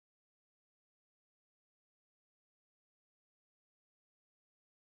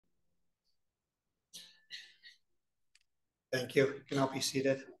Thank you. You can all be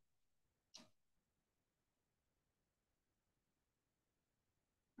seated.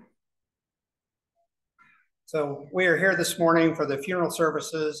 So we are here this morning for the funeral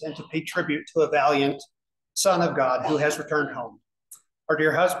services and to pay tribute to a valiant Son of God who has returned home. Our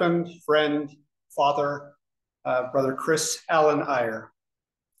dear husband, friend, father, Brother Chris Allen Eyre.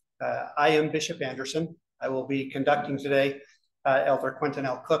 I am Bishop Anderson. I will be conducting today. Elder Quentin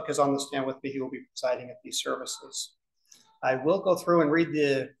L. Cook is on the stand with me. He will be presiding at these services. I will go through and read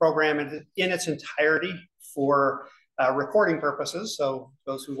the program in its entirety for recording purposes, so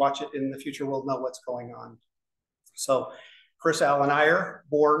those who watch it in the future will know what's going on. So, Chris Allen Eyre,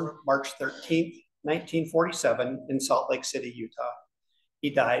 born March 13th, 1947 in Salt Lake City, Utah.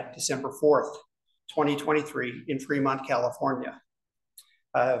 He died December 4th, 2023 in Fremont, California.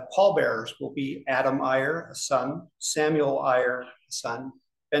 Pallbearers will be Adam Eyre, a son, Samuel Eyre, a son,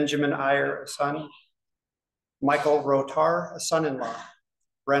 Benjamin Eyre, a son, Michael Rotar, a son-in-law,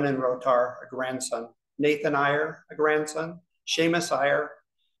 Brennan Rotar, a grandson, Nathan Eyre, a grandson, Seamus Eyre,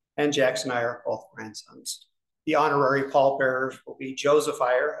 and Jackson Eyre, both grandsons. The honorary pallbearers will be Joseph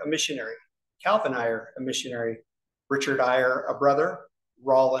Eyre, a missionary, Calvin Eyre, a missionary, Richard Eyre, a brother,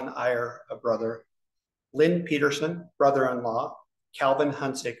 Rollin Eyre, a brother, Lynn Peterson, brother-in-law, Calvin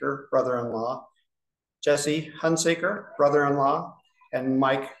Hunsaker, brother-in-law, Jesse Hunsaker, brother-in-law, and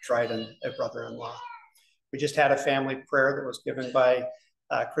Mike Dryden, a brother-in-law. We just had a family prayer that was given by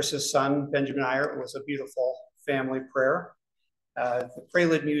Chris's son, Benjamin Eyre. It was a beautiful family prayer. The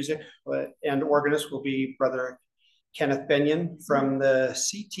prelude music and organist will be Brother Kenneth Benyon from the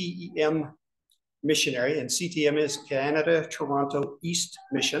CTEM missionary, and CTM is Canada Toronto East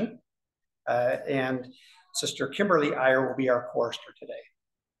Mission. And Sister Kimberly Eyre will be our chorister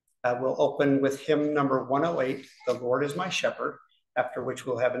today. We'll open with hymn number 108, The Lord is My Shepherd, after which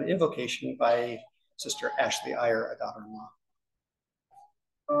we'll have an invocation by Sister Ashley Eyre, a daughter-in-law.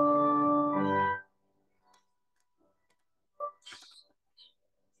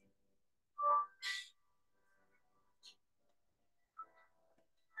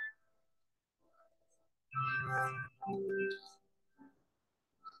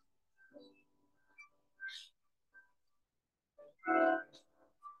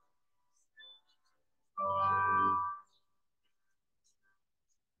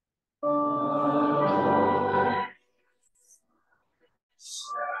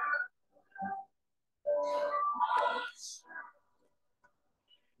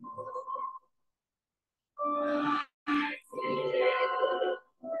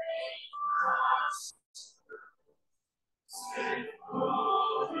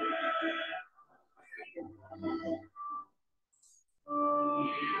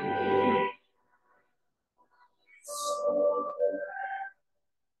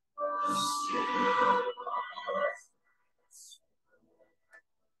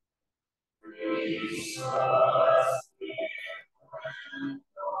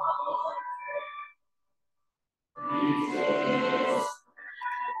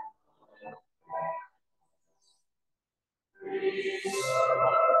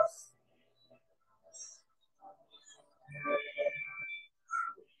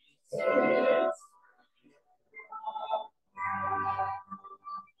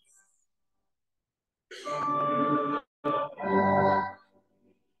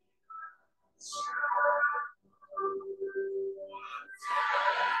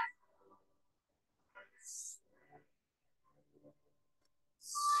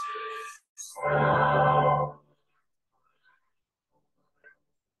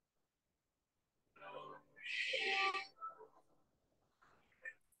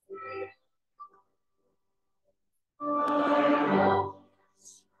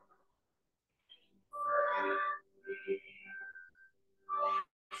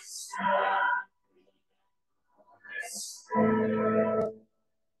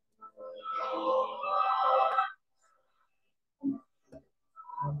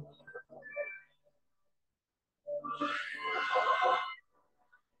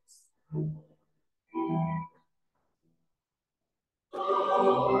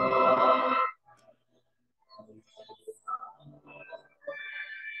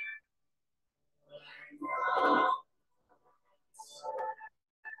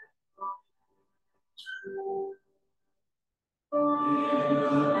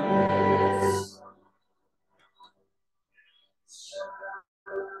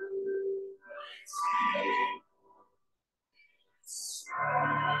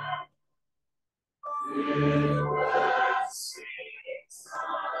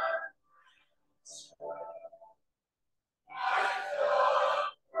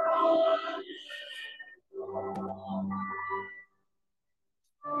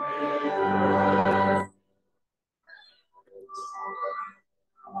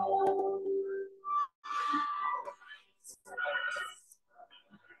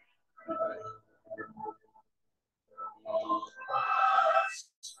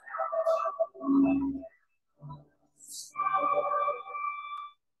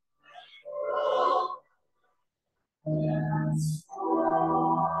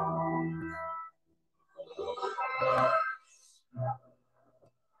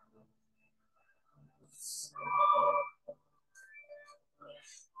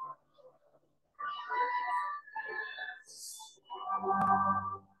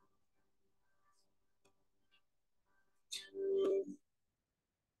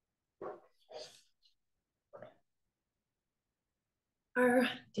 Our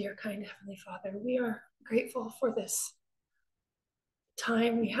dear, kind Heavenly Father, we are grateful for this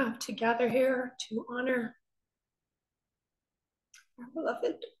time we have to gather here to honor our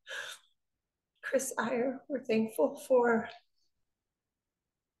beloved Chris Eyre. We're thankful for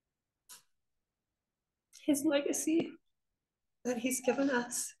his legacy that he's given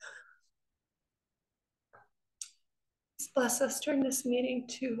us. Please bless us during this meeting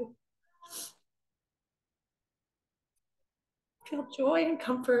to feel joy and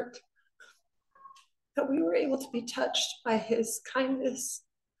comfort that we were able to be touched by his kindness,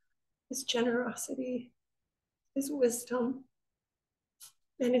 his generosity, his wisdom,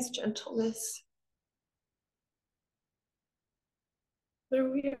 and his gentleness.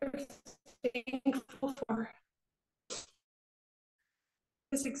 Lord, we are thankful for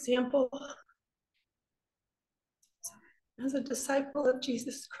his example as a disciple of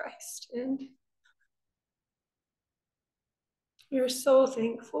Jesus Christ. And we are so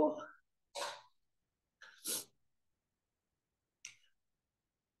thankful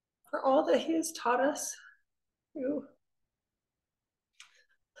for all that he has taught us through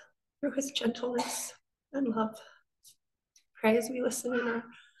his gentleness and love. Pray as we listen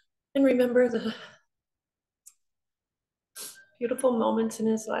and remember the beautiful moments in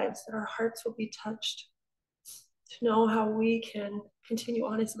his lives, that our hearts will be touched to know how we can continue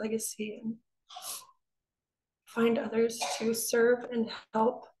on his legacy and find others to serve and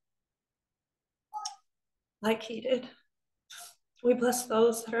help like he did. We bless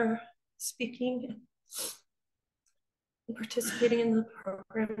those that are speaking and participating in the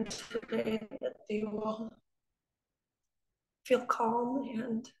program today, that they will feel calm,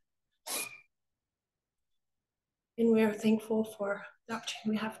 and we are thankful for the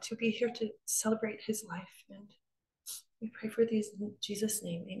opportunity we have to be here to celebrate his life. And we pray for these in Jesus'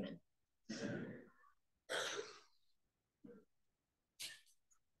 name, amen.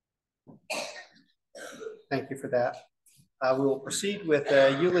 Thank you for that. We will proceed with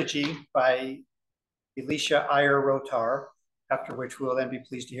a eulogy by Elisha Eyre Rotar, after which we will then be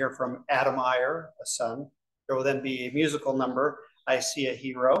pleased to hear from Adam Eyre, a son. There will then be a musical number, I See a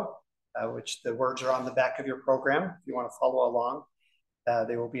Hero, which the words are on the back of your program if you want to follow along.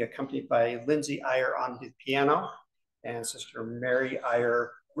 They will be accompanied by Lindsay Eyre on the piano and Sister Mary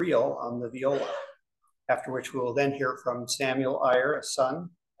Eyre Reel on the viola, after which we will then hear from Samuel Eyre, a son,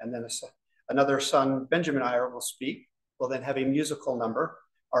 and then another son, Benjamin Eyre, will speak. We'll then have a musical number,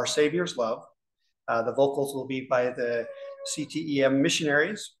 Our Savior's Love. The vocals will be by the CTEM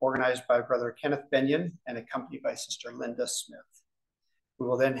missionaries, organized by Brother Kenneth Benyon and accompanied by Sister Linda Smith. We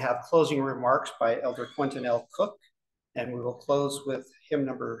will then have closing remarks by Elder Quentin L. Cook, and we will close with hymn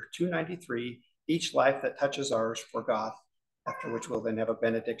number 293, Each Life That Touches Ours for God, after which we'll then have a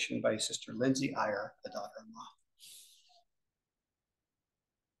benediction by Sister Lindsay Eyre, the daughter-in-law.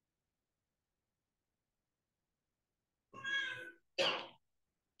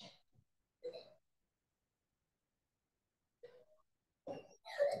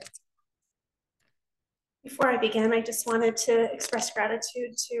 Before I begin, I just wanted to express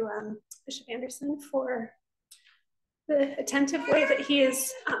gratitude to Bishop Anderson for the attentive way that he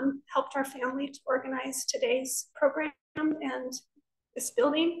has helped our family to organize today's program and this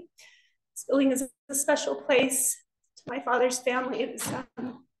building. This building is a special place to my father's family. It is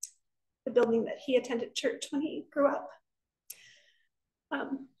the building that he attended church when he grew up.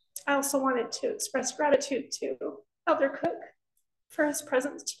 I also wanted to express gratitude to Elder Cook for his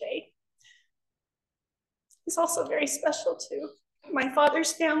presence today. He's also very special to my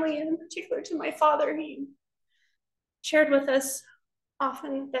father's family, and in particular to my father. He shared with us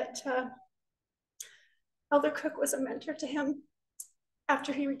often that Elder Cook was a mentor to him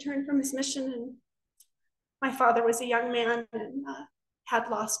after he returned from his mission, and my father was a young man and had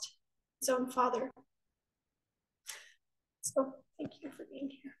lost his own father. So thank you for being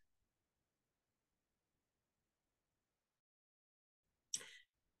here.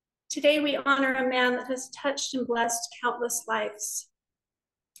 Today we honor a man that has touched and blessed countless lives.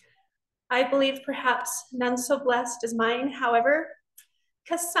 I believe perhaps none so blessed as mine, however,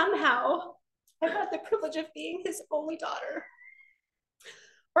 because somehow I've had the privilege of being his only daughter,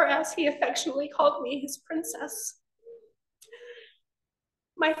 or as he affectionately called me, his princess.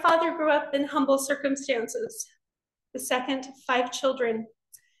 My father grew up in humble circumstances, the second of 5 children.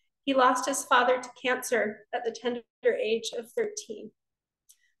 He lost his father to cancer at the tender age of 13.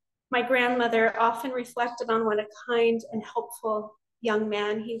 My grandmother often reflected on what a kind and helpful young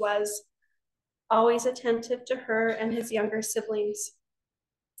man he was, always attentive to her and his younger siblings.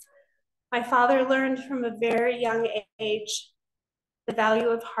 My father learned from a very young age the value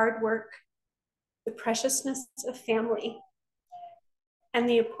of hard work, the preciousness of family, and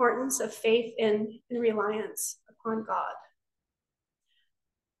the importance of faith in and reliance upon God.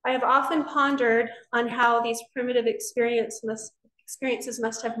 I have often pondered on how these primitive experiences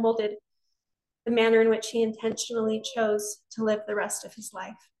must have molded the manner in which he intentionally chose to live the rest of his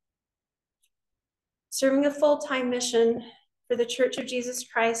life. Serving a full-time mission for the Church of Jesus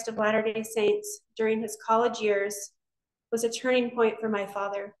Christ of Latter-day Saints during his college years was a turning point for my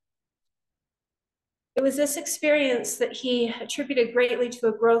father. It was this experience that he attributed greatly to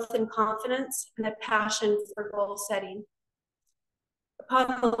a growth in confidence and a passion for goal setting.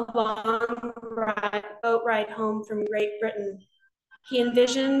 Upon the long boat ride home from Great Britain, he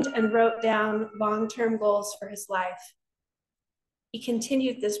envisioned and wrote down long-term goals for his life. He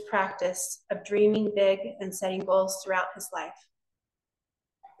continued this practice of dreaming big and setting goals throughout his life.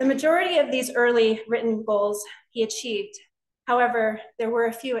 The majority of these early written goals he achieved. However, there were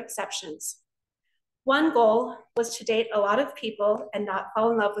a few exceptions. One goal was to date a lot of people and not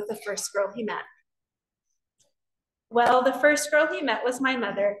fall in love with the first girl he met. Well, the first girl he met was my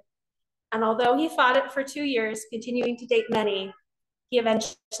mother, and although he fought it for 2 years, continuing to date many, he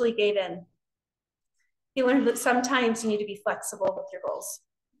eventually gave in. He learned that sometimes you need to be flexible with your goals.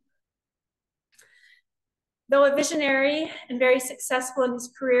 Though a visionary and very successful in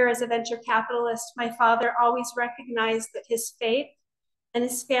his career as a venture capitalist, my father always recognized that his faith and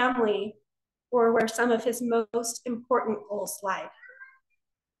his family were where some of his most important goals lied.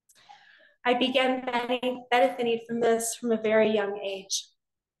 I began benefiting from this from a very young age.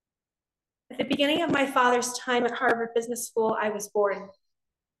 At the beginning of my father's time at Harvard Business School, I was bored.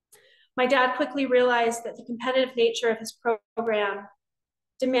 My dad quickly realized that the competitive nature of his program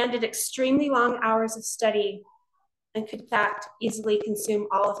demanded extremely long hours of study and could, in fact, easily consume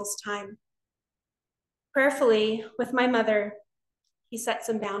all of his time. Prayerfully, with my mother, he set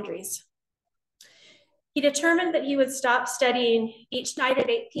some boundaries. He determined that he would stop studying each night at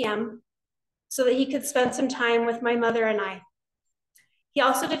 8 p.m. so that he could spend some time with my mother and I. He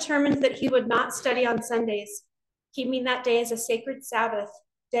also determined that he would not study on Sundays, keeping that day as a sacred Sabbath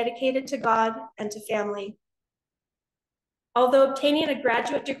dedicated to God and to family. Although obtaining a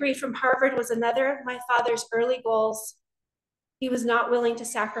graduate degree from Harvard was another of my father's early goals, he was not willing to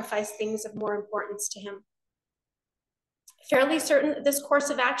sacrifice things of more importance to him. Fairly certain that this course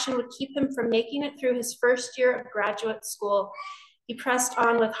of action would keep him from making it through his first year of graduate school, he pressed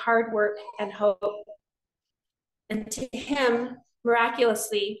on with hard work and hope. And to him,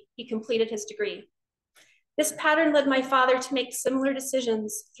 miraculously, he completed his degree. This pattern led my father to make similar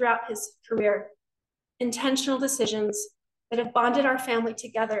decisions throughout his career, intentional decisions that have bonded our family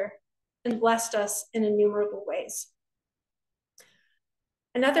together and blessed us in innumerable ways.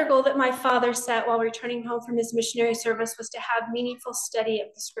 Another goal that my father set while returning home from his missionary service was to have meaningful study of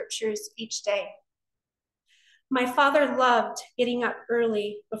the scriptures each day. My father loved getting up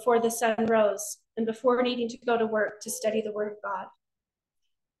early before the sun rose and before needing to go to work to study the Word of God.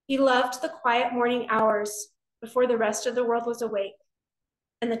 He loved the quiet morning hours before the rest of the world was awake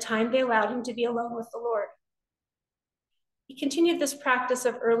and the time they allowed him to be alone with the Lord. He continued this practice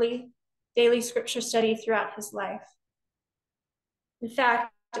of early daily scripture study throughout his life. In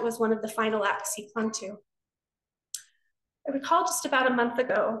fact, it was one of the final acts he clung to. I recall just about a month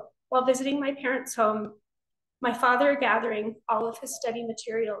ago, while visiting my parents' home, my father gathering all of his study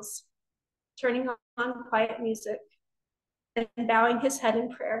materials, turning on quiet music, and bowing his head in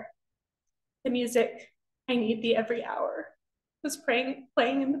prayer. The music, "I Need Thee Every Hour," was playing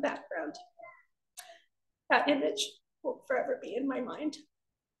in the background. That image will forever be in my mind.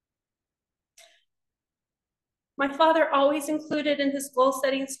 My father always included in his goal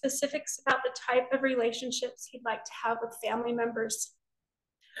setting specifics about the type of relationships he'd like to have with family members.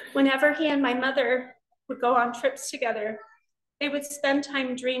 Whenever he and my mother would go on trips together, they would spend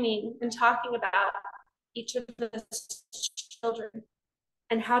time dreaming and talking about each of the children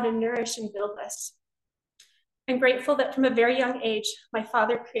and how to nourish and build us. I'm grateful that from a very young age, my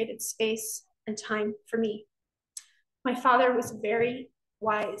father created space and time for me. My father was very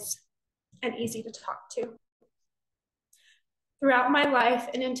wise and easy to talk to. Throughout my life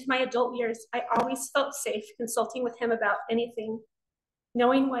and into my adult years, I always felt safe consulting with him about anything,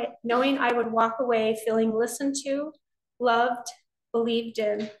 knowing I would walk away feeling listened to, loved, believed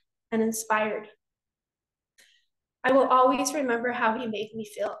in, and inspired. I will always remember how he made me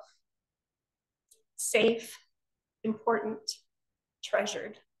feel. Safe, important,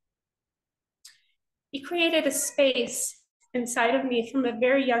 treasured. He created a space inside of me from a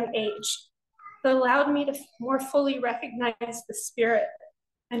very young age that allowed me to more fully recognize the Spirit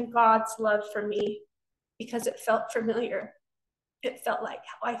and God's love for me because it felt familiar. It felt like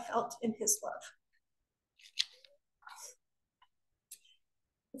how I felt in his love.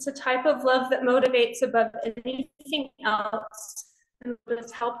 It's a type of love that motivates above anything else and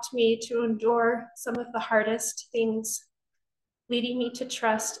has helped me to endure some of the hardest things, leading me to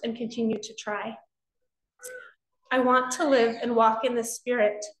trust and continue to try. I want to live and walk in the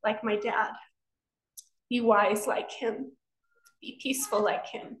Spirit like my dad, be wise like him, be peaceful like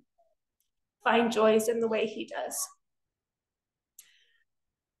him, find joys in the way he does.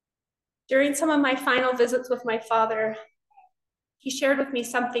 During some of my final visits with my father, he shared with me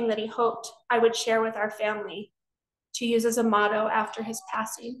something that he hoped I would share with our family to use as a motto after his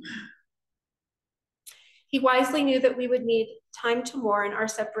passing. He wisely knew that we would need time to mourn our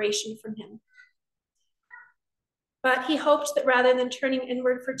separation from him. But he hoped that rather than turning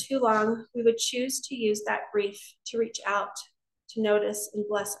inward for too long, we would choose to use that grief to reach out, to notice and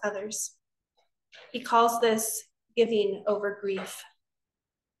bless others. He calls this giving over grief.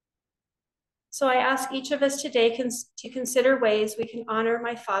 So I ask each of us today to consider ways we can honor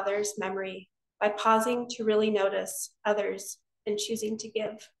my father's memory by pausing to really notice others and choosing to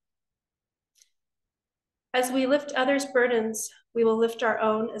give. As we lift others' burdens, we will lift our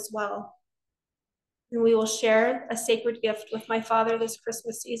own as well. And we will share a sacred gift with my father this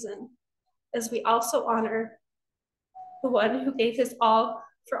Christmas season, as we also honor the one who gave his all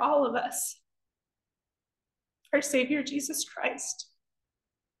for all of us, our Savior, Jesus Christ,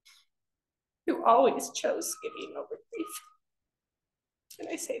 who always chose giving over grief. And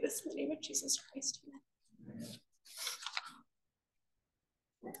I say this in the name of Jesus Christ, amen.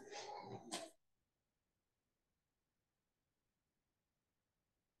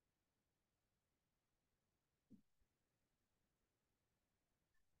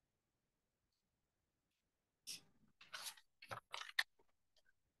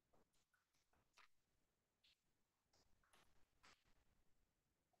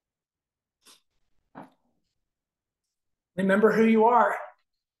 Remember who you are.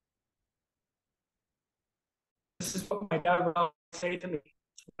 This is what my dad would always say to me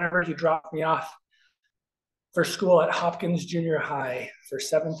whenever he dropped me off for school at Hopkins Junior High for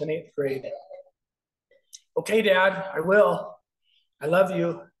 7th and 8th grade. Okay, Dad, I will. I love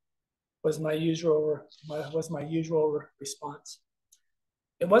you, was my usual response.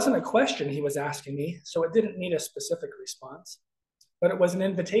 It wasn't a question he was asking me, so it didn't need a specific response, but it was an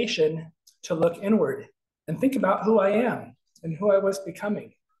invitation to look inward and think about who I am and who I was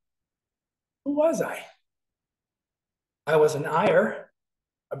becoming. Who was I? I was an Eyre,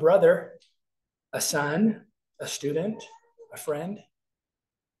 a brother, a son, a student, a friend.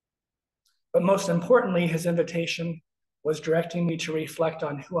 But most importantly, his invitation was directing me to reflect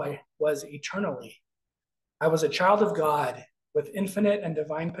on who I was eternally. I was a child of God with infinite and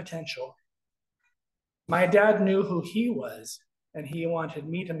divine potential. My dad knew who he was, and he wanted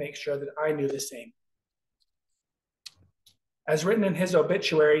me to make sure that I knew the same. As written in his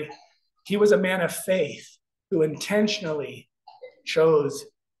obituary, he was a man of faith who intentionally chose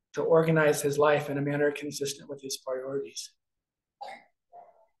to organize his life in a manner consistent with his priorities.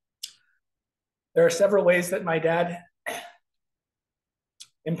 There are several ways that my dad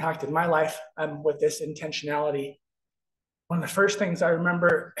impacted my life with this intentionality. One of the first things I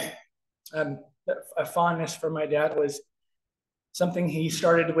remember a fondness for my dad was something he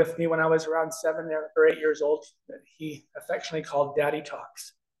started with me when I was around 7 or 8 years old that he affectionately called Daddy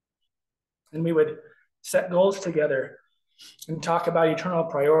Talks. And we would set goals together and talk about eternal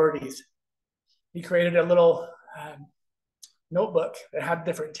priorities. He created a little notebook that had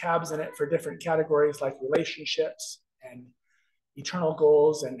different tabs in it for different categories like relationships and eternal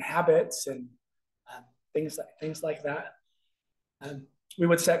goals and habits and things like that. We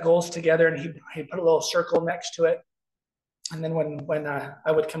would set goals together, and he'd put a little circle next to it. And then when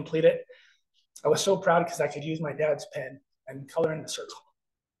I would complete it, I was so proud because I could use my dad's pen and color in the circle.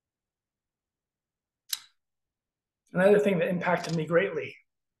 Another thing that impacted me greatly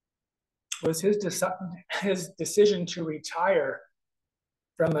was his decision to retire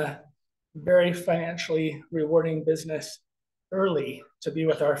from a very financially rewarding business early to be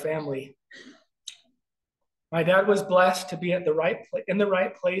with our family. My dad was blessed to be in the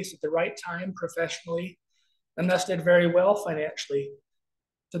right place at the right time professionally, and thus did very well financially,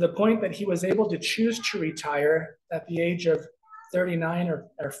 to the point that he was able to choose to retire at the age of 39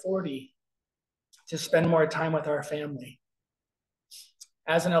 or 40 to spend more time with our family.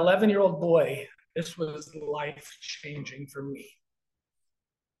 As an 11-year-old boy, this was life-changing for me.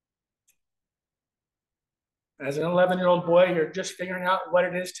 As an 11-year-old boy, you're just figuring out what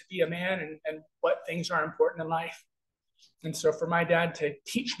it is to be a man and what things are important in life. And so for my dad to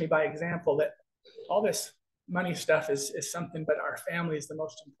teach me by example that all this money stuff is something, but our family is the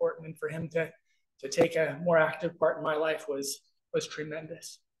most important, and for him to take a more active part in my life was was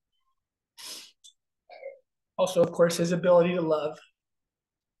tremendous. Also, of course, his ability to love.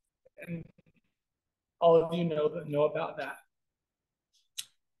 And all of you know about that.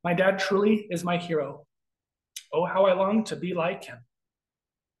 My dad truly is my hero. Oh, how I long to be like him.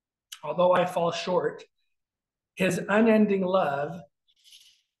 Although I fall short, his unending love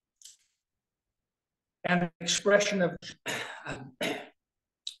and an expression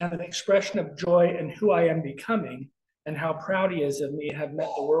of joy in who I am becoming and how proud he is of me have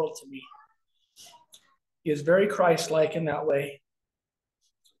meant the world to me. He is very Christ-like in that way.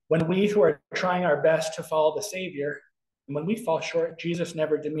 When we who are trying our best to follow the Savior, and when we fall short, Jesus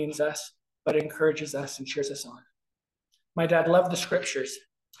never demeans us, but encourages us and cheers us on. My dad loved the scriptures,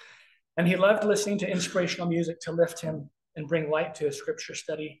 and he loved listening to inspirational music to lift him and bring light to his scripture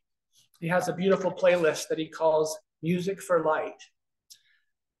study. He has a beautiful playlist that he calls Music for Light.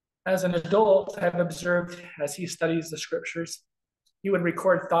 As an adult, I've observed as he studies the scriptures, he would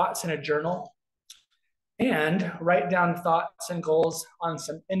record thoughts in a journal and write down thoughts and goals on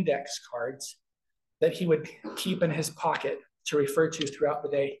some index cards that he would keep in his pocket to refer to throughout the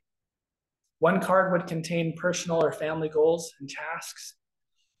day. One card would contain personal or family goals and tasks.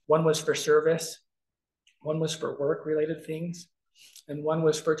 One was for service. One was for work-related things. And one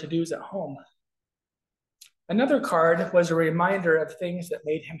was for to-dos at home. Another card was a reminder of things that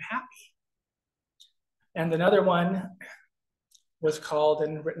made him happy. And another one was called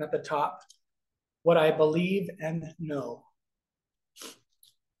and written at the top, What I Believe and Know.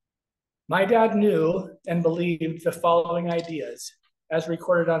 My dad knew and believed the following ideas, as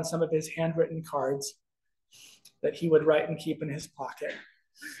recorded on some of his handwritten cards that he would write and keep in his pocket.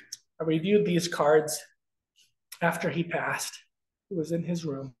 I reviewed these cards after he passed. It was in his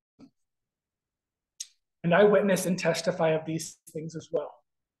room. And I witness and testify of these things as well.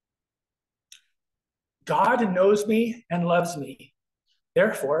 God knows me and loves me.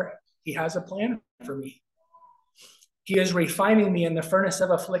 Therefore, he has a plan for me. He is refining me in the furnace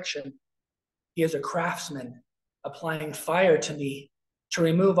of affliction. He is a craftsman, applying fire to me to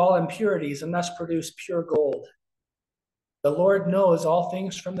remove all impurities and thus produce pure gold. The Lord knows all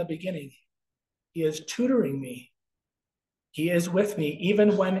things from the beginning. He is tutoring me. He is with me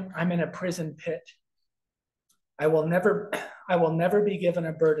even when I'm in a prison pit. I will never be given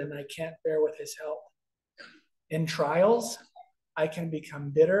a burden I can't bear with his help. In trials, I can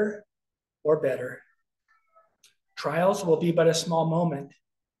become bitter or better. Trials will be but a small moment,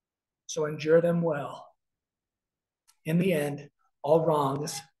 so endure them well. In the end, all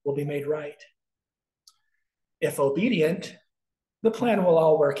wrongs will be made right. If obedient, the plan will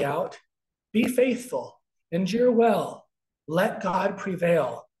all work out. Be faithful, endure well, let God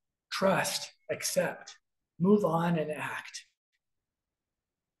prevail, trust, accept, move on and act.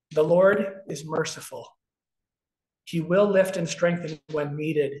 The Lord is merciful. He will lift and strengthen when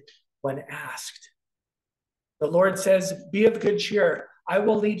needed, when asked. The Lord says, be of good cheer. I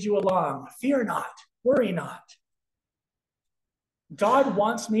will lead you along. Fear not, worry not. God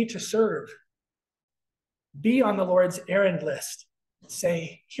wants me to serve. Be on the Lord's errand list.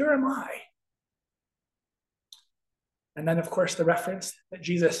 Say, here am I. And then, of course, the reference that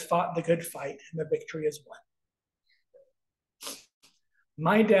Jesus fought the good fight and the victory is won.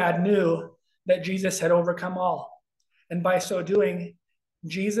 My dad knew that Jesus had overcome all. And by so doing,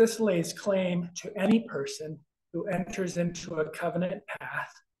 Jesus lays claim to any person who enters into a covenant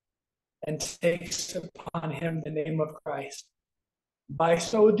path and takes upon him the name of Christ. By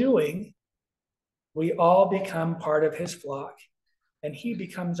so doing, we all become part of his flock, and he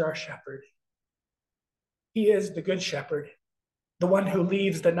becomes our shepherd. He is the good shepherd, the one who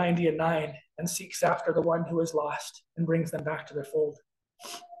leaves the 99 and seeks after the one who is lost and brings them back to the fold.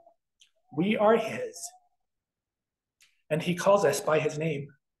 We are his, and he calls us by his name.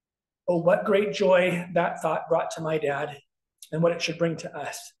 Oh, what great joy that thought brought to my dad, and what it should bring to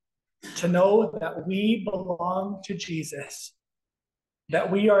us, to know that we belong to Jesus, that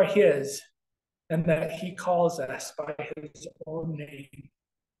we are his, and that he calls us by his own name.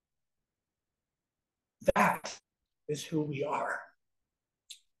 That is who we are.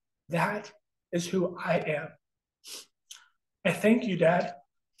 That is who I am. I thank you, Dad,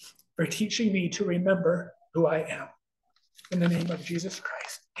 for teaching me to remember who I am. In the name of Jesus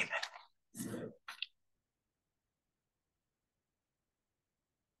Christ, amen.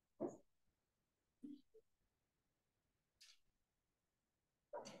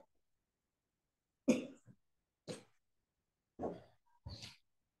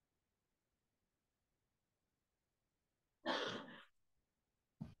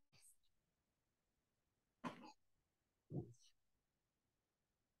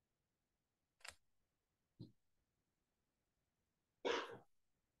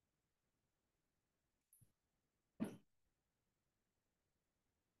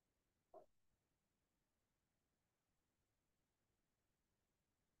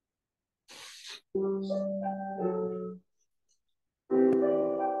 Did you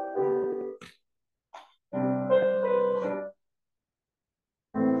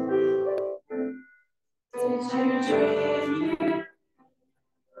dream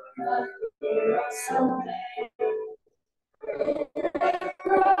of hero someday?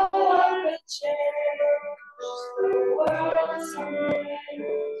 Grow up and change the world someday.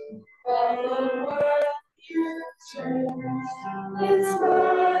 But the world you change, it's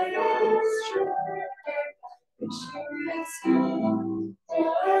my own strength. Wish you could see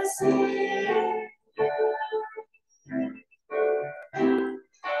what I see in you.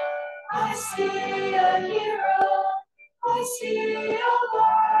 I see a hero, I see a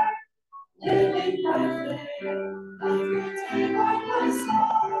light, living my faith, every day by my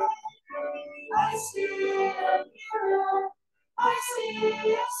side. I see a hero, I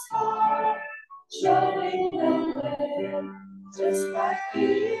see a star, showing the way, just like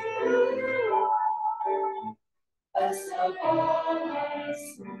you are. Best of all, I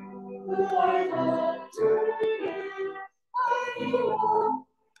see who I love to be. I hero,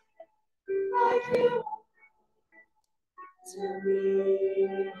 like you to me.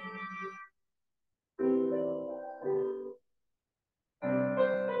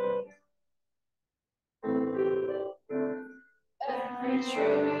 Every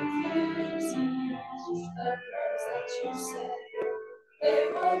truth you see, the words that you say, they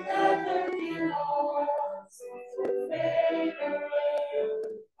will never be lost to fade away.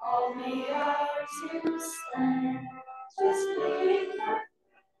 All the hours you spend just being there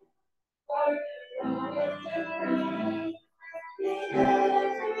for you know it in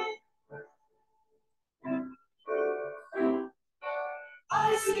every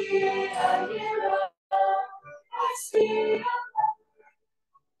I see a hero, I see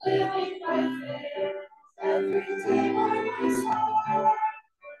a living my faith, every day by my side.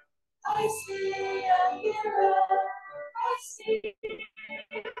 I see a hero, I see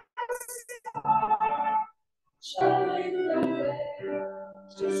a star, showing the way,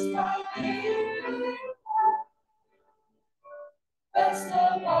 just like you. Best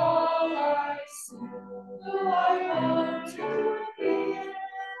of all, I see who I want to be.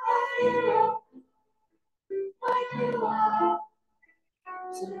 A hero, like you are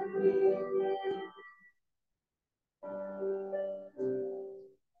to me.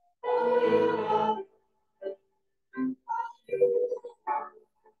 A hero,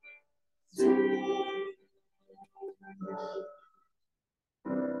 to me.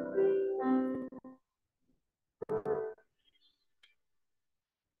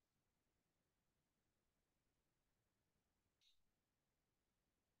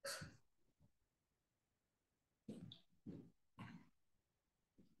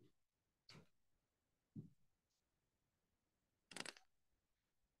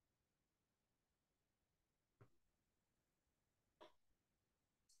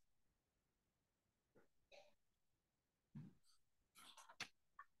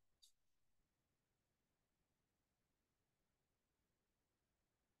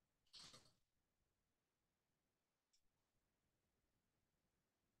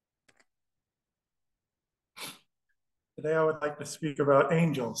 Today I would like to speak about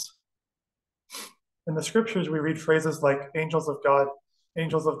angels. In the scriptures, we read phrases like angels of God,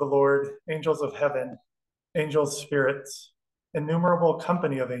 angels of the Lord, angels of heaven, angels spirits, innumerable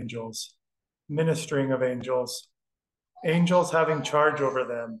company of angels, ministering of angels, angels having charge over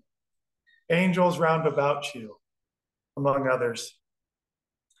them, angels round about you, among others.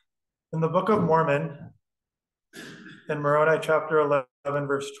 In the Book of Mormon, in Moroni chapter 11,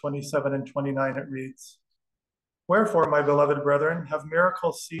 verse 27 and 29, it reads, "Wherefore, my beloved brethren, have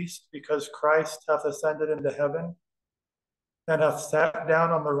miracles ceased, because Christ hath ascended into heaven, and hath sat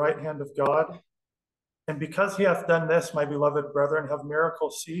down on the right hand of God? And because he hath done this, my beloved brethren, have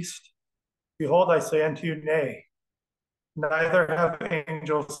miracles ceased? Behold, I say unto you, nay, neither have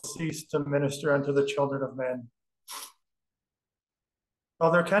angels ceased to minister unto the children of men."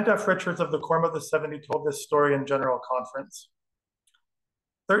 Elder Kent F. Richards of the Quorum of the 70 told this story in General Conference.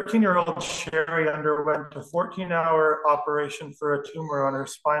 13-year-old Sherry underwent a 14-hour operation for a tumor on her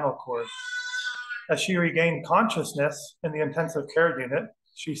spinal cord. As she regained consciousness in the intensive care unit,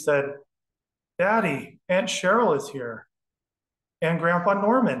 she said, "Daddy, Aunt Cheryl is here, and Grandpa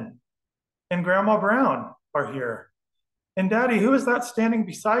Norman, and Grandma Brown are here. And Daddy, who is that standing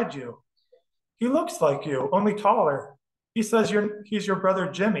beside you? He looks like you, only taller. He says he's your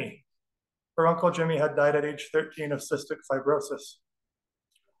brother Jimmy." Her Uncle Jimmy had died at age 13 of cystic fibrosis.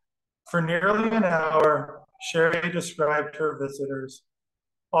 For nearly an hour, Sherry described her visitors,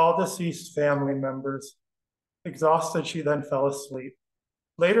 all deceased family members. Exhausted, she then fell asleep,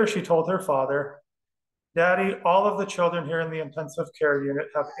 Later, she told her father, "Daddy, all of the children here in the intensive care unit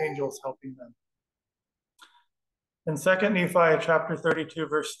have angels helping them." In 2 Nephi chapter 32,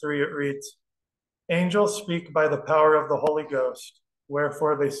 verse 3, it reads, "Angels speak by the power of the Holy Ghost,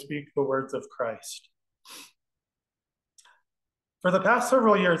 wherefore they speak the words of Christ." For the past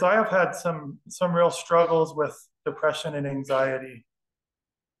several years, I have had some real struggles with depression and anxiety.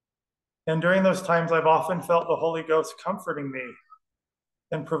 And during those times, I've often felt the Holy Ghost comforting me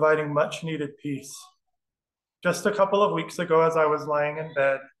and providing much needed peace. Just a couple of weeks ago, as I was lying in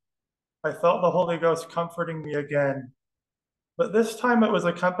bed, I felt the Holy Ghost comforting me again. But this time it was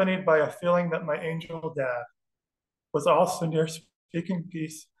accompanied by a feeling that my angel dad was also near, speaking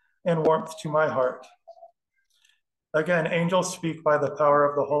peace and warmth to my heart. Again, angels speak by the power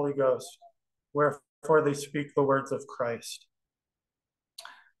of the Holy Ghost, wherefore they speak the words of Christ.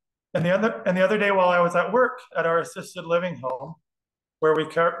 And the other day, while I was at work at our assisted living home, where we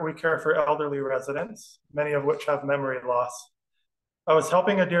care for elderly residents, many of which have memory loss, I was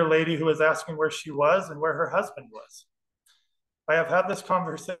helping a dear lady who was asking where she was and where her husband was. I have had this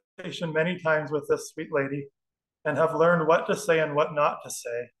conversation many times with this sweet lady and have learned what to say and what not to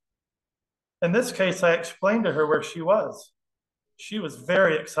say. In this case, I explained to her where she was. She was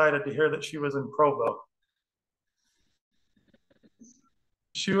very excited to hear that she was in Provo.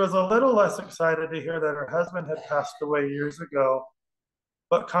 She was a little less excited to hear that her husband had passed away years ago,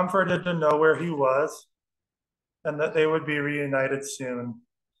 but comforted to know where he was and that they would be reunited soon.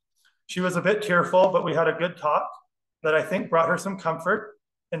 She was a bit tearful, but we had a good talk that I think brought her some comfort.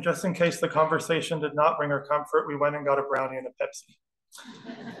 And just in case the conversation did not bring her comfort, we went and got a brownie and a Pepsi.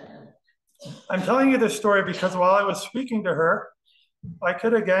 I'm telling you this story because while I was speaking to her, I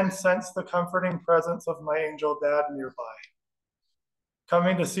could again sense the comforting presence of my angel dad nearby,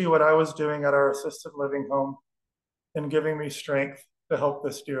 coming to see what I was doing at our assisted living home and giving me strength to help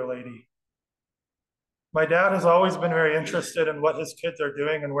this dear lady. My dad has always been very interested in what his kids are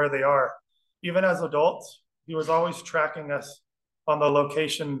doing and where they are. Even as adults, he was always tracking us on the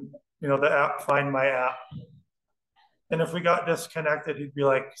location, the app, Find My App. And if we got disconnected, he'd be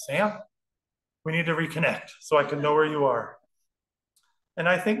like, "Sam, we need to reconnect so I can know where you are." And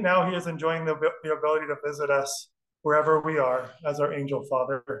I think now he is enjoying the ability to visit us wherever we are as our angel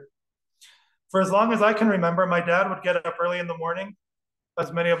father. For as long as I can remember, my dad would get up early in the morning,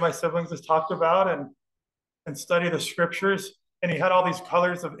 as many of my siblings have talked about, and study the scriptures. And he had all these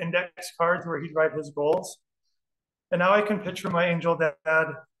colors of index cards where he'd write his goals. And now I can picture my angel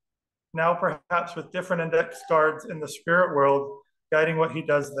dad, now perhaps with different index cards in the spirit world, guiding what he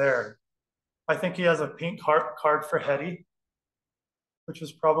does there. I think he has a pink heart card for Hetty, which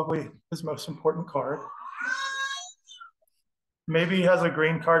is probably his most important card. Maybe he has a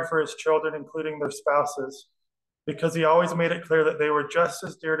green card for his children, including their spouses, because he always made it clear that they were just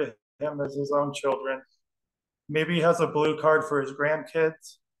as dear to him as his own children. Maybe he has a blue card for his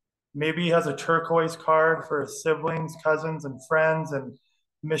grandkids. Maybe he has a turquoise card for his siblings, cousins, and friends, and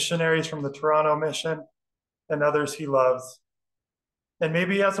missionaries from the Toronto mission, and others he loves. And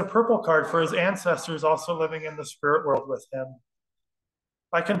maybe he has a purple card for his ancestors also living in the spirit world with him.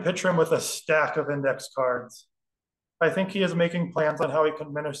 I can picture him with a stack of index cards. I think he is making plans on how he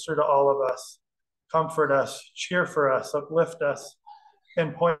can minister to all of us, comfort us, cheer for us, uplift us,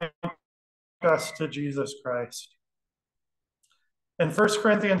 and point us to Jesus Christ. In 1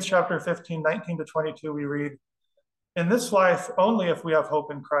 Corinthians chapter 15, 19 to 22, we read, "In this life, only if we have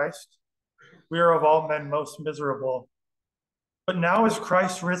hope in Christ, we are of all men most miserable. But now is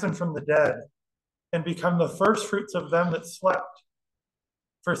Christ risen from the dead and become the first fruits of them that slept.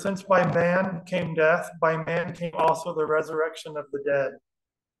 For since by man came death, by man came also the resurrection of the dead.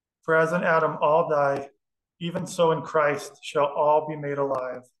 For as in Adam all die, even so in Christ shall all be made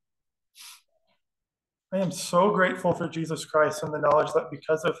alive." I am so grateful for Jesus Christ and the knowledge that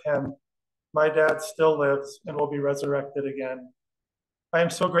because of him, my dad still lives and will be resurrected again. I am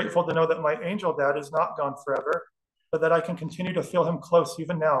so grateful to know that my angel dad is not gone forever, but that I can continue to feel him close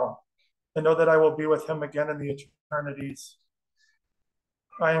even now and know that I will be with him again in the eternities.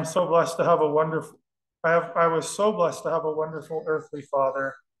 I am so blessed to have I was so blessed to have a wonderful earthly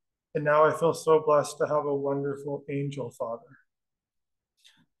father, and now I feel so blessed to have a wonderful angel father.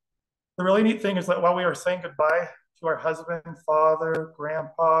 The really neat thing is that while we are saying goodbye to our husband, father,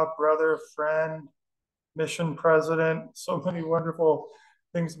 grandpa, brother, friend, mission president, so many wonderful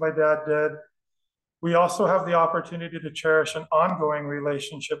things my dad did, we also have the opportunity to cherish an ongoing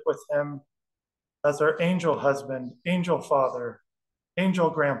relationship with him as our angel husband, angel father, angel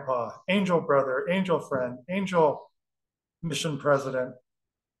grandpa, angel brother, angel friend, angel mission president,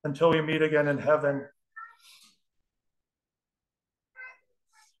 until we meet again in heaven.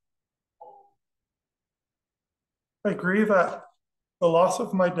 I grieve at the loss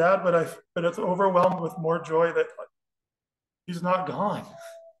of my dad, but it's overwhelmed with more joy that he's not gone.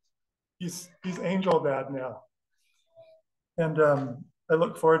 He's angel dad now. And I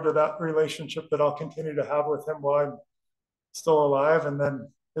look forward to that relationship that I'll continue to have with him while I'm still alive, and then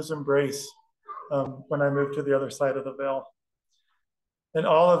his embrace when I move to the other side of the veil. And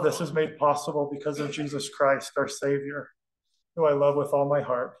all of this is made possible because of Jesus Christ, our Savior, who I love with all my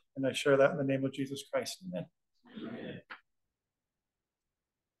heart. And I share that in the name of Jesus Christ. Amen.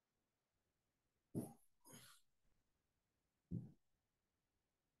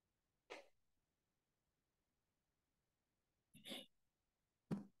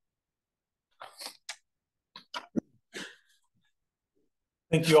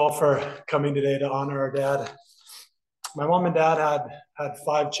 Thank you all for coming today to honor our dad. My mom and dad had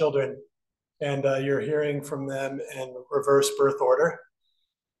 5 children, and you're hearing from them in reverse birth order.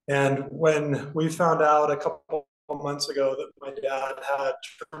 And when we found out a couple of months ago that my dad had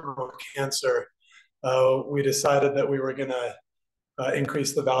terminal cancer, we decided that we were going to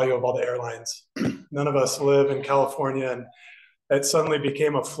increase the value of all the airlines. None of us live in California, and it suddenly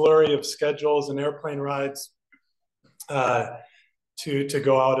became a flurry of schedules and airplane rides to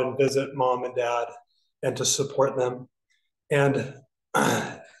go out and visit mom and dad and to support them. And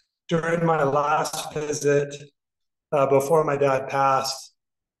during my last visit, before my dad passed,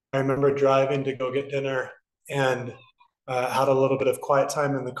 I remember driving to go get dinner and had a little bit of quiet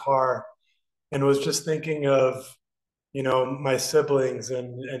time in the car and was just thinking of, my siblings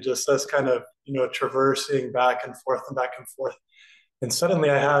and just us kind of, traversing back and forth and back and forth. And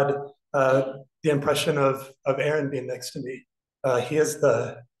suddenly I had the impression of Aaron being next to me. He is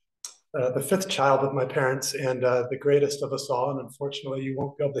the 5th child of my parents and the greatest of us all. And unfortunately, you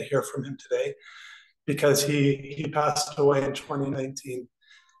won't be able to hear from him today because he passed away in 2019.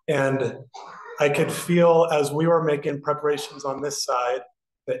 And I could feel as we were making preparations on this side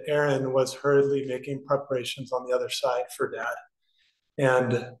that Aaron was hurriedly making preparations on the other side for dad.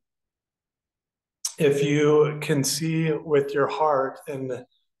 And if you can see with your heart and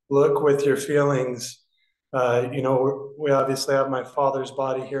look with your feelings, we obviously have my father's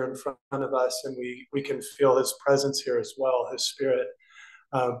body here in front of us, and we can feel his presence here as well, his spirit.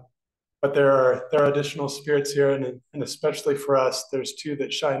 But there are additional spirits here, and especially for us, there's 2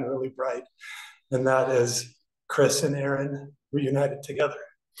 that shine really bright, and that is Chris and Aaron reunited together.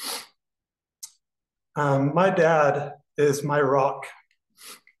 My dad is my rock.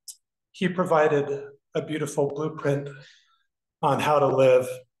 He provided a beautiful blueprint on how to live.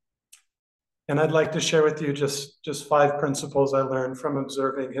 And I'd like to share with you just 5 principles I learned from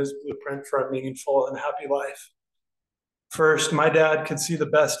observing his blueprint for a meaningful and happy life. First, my dad could see the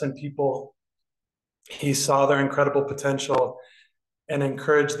best in people. He saw their incredible potential and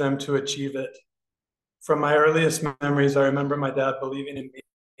encouraged them to achieve it. From my earliest memories, I remember my dad believing in me.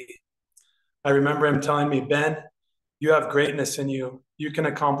 I remember him telling me, "Ben, you have greatness in you. You can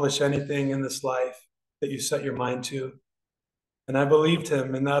accomplish anything in this life that you set your mind to." And I believed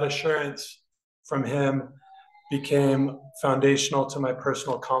him, and that assurance from him became foundational to my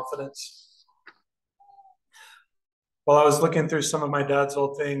personal confidence. While I was looking through some of my dad's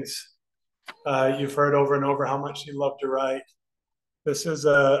old things, you've heard over and over how much he loved to write. This is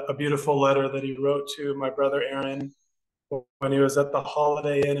a beautiful letter that he wrote to my brother Aaron when he was at the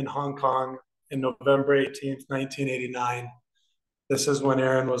Holiday Inn in Hong Kong in November 18th, 1989. This is when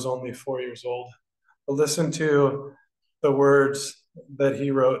Aaron was only 4 years old. But listen to the words that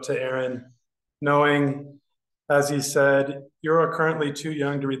he wrote to Aaron, knowing, as he said, "You are currently too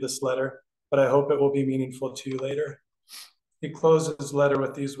young to read this letter, but I hope it will be meaningful to you later." He closed his letter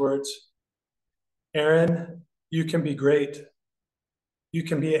with these words: "Aaron, you can be great. You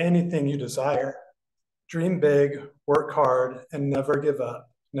can be anything you desire. Dream big, work hard, and never give up.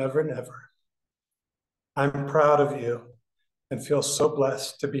 Never, never. I'm proud of you and feel so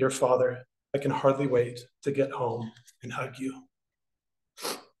blessed to be your father. I can hardly wait to get home and hug you."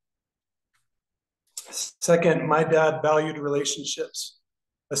 Second, my dad valued relationships,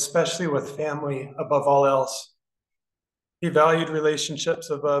 especially with family above all else. He valued relationships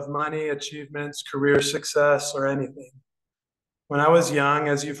above money, achievements, career success, or anything. When I was young,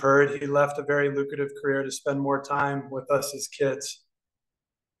 as you've heard, he left a very lucrative career to spend more time with us as kids.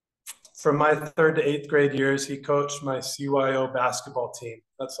 From my 3rd to 8th grade years, he coached my CYO basketball team.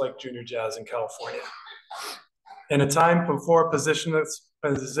 That's like junior jazz in California. In a time before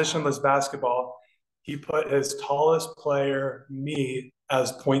positionless basketball, he put his tallest player, me,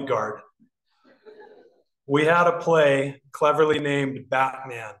 as point guard. We had a play cleverly named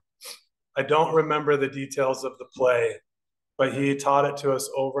Batman. I don't remember the details of the play, but he taught it to us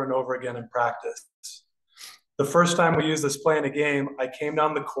over and over again in practice. The first time we used this play in a game, I came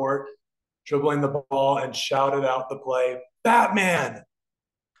down the court, dribbling the ball, and shouted out the play, "Batman!"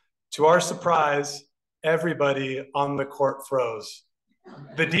 To our surprise, everybody on the court froze,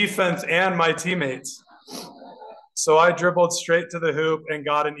 the defense and my teammates. So I dribbled straight to the hoop and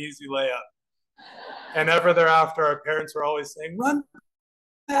got an easy layup. And ever thereafter, our parents were always saying, "Run,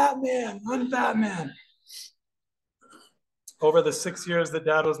 Batman, run, Batman." Over the 6 years that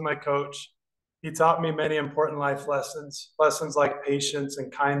Dad was my coach, he taught me many important life lessons, lessons like patience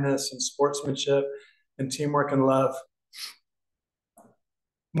and kindness and sportsmanship and teamwork and love.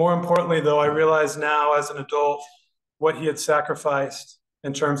 More importantly, though, I realize now as an adult what he had sacrificed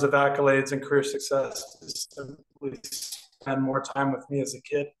in terms of accolades and career success to simply spend more time with me as a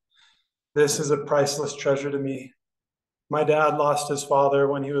kid. This is a priceless treasure to me. My dad lost his father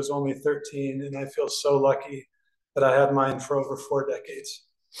when he was only 13, and I feel so lucky that I had mine for over 4 decades.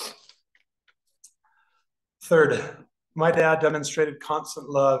 Third, my dad demonstrated constant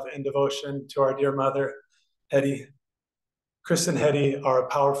love and devotion to our dear mother, Hetty. Chris and Hetty are a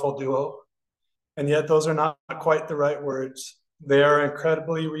powerful duo, and yet those are not quite the right words. They are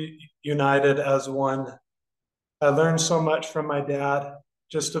incredibly reunited as one. I learned so much from my dad,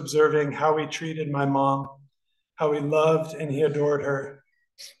 just observing how he treated my mom, how he loved and he adored her,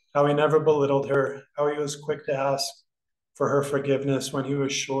 how he never belittled her, how he was quick to ask for her forgiveness when he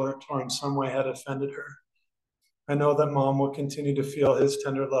was short or in some way had offended her. I know that Mom will continue to feel his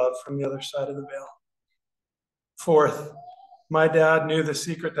tender love from the other side of the veil. Fourth, my dad knew the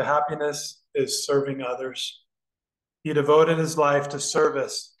secret to happiness is serving others. He devoted his life to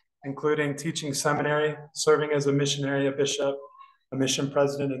service, including teaching seminary, serving as a missionary, a bishop, a mission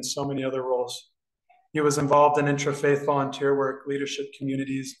president, and so many other roles. He was involved in interfaith volunteer work, leadership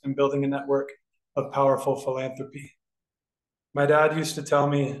communities, and building a network of powerful philanthropy. My dad used to tell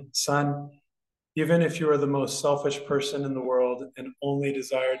me, "Son, even if you were the most selfish person in the world and only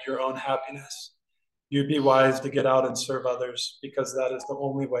desired your own happiness, you'd be wise to get out and serve others because that is the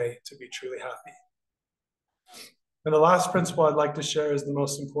only way to be truly happy." And the last principle I'd like to share is the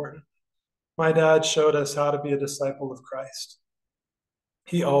most important. My dad showed us how to be a disciple of Christ.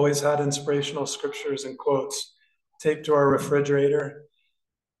 He always had inspirational scriptures and quotes taped to our refrigerator.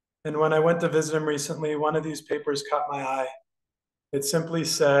 And when I went to visit him recently, one of these papers caught my eye. It simply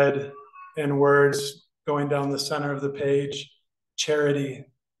said, in words going down the center of the page, "Charity,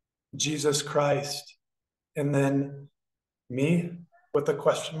 Jesus Christ," and then me with a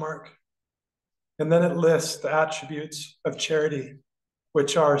question mark. And then it lists the attributes of charity,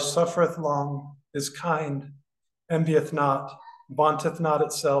 which are suffereth long, is kind, envieth not, vaunteth not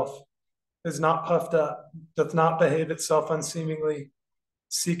itself, is not puffed up, doth not behave itself unseemingly,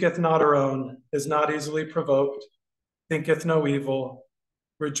 seeketh not her own, is not easily provoked, thinketh no evil,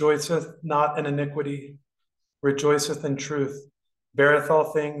 rejoiceth not in iniquity, rejoiceth in truth, beareth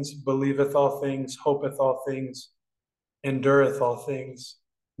all things, believeth all things, hopeth all things, endureth all things,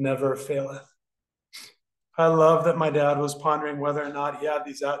 never faileth. I love that my dad was pondering whether or not he had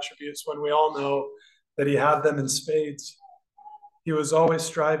these attributes when we all know that he had them in spades. He was always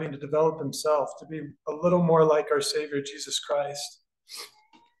striving to develop himself to be a little more like our Savior, Jesus Christ.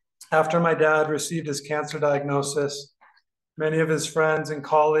 After my dad received his cancer diagnosis, many of his friends and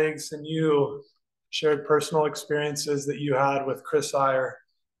colleagues and you shared personal experiences that you had with Chris Eyre.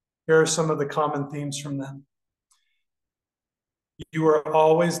 Here are some of the common themes from them. You were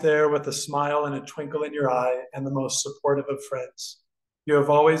always there with a smile and a twinkle in your eye and the most supportive of friends. You have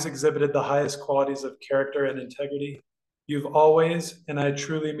always exhibited the highest qualities of character and integrity. You've always, and I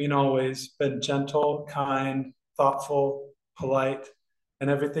truly mean always, been gentle, kind, thoughtful, polite, and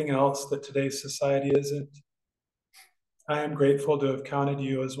everything else that today's society isn't. I am grateful to have counted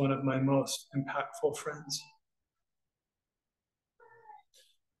you as one of my most impactful friends.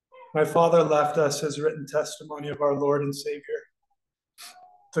 My father left us his written testimony of our Lord and Savior.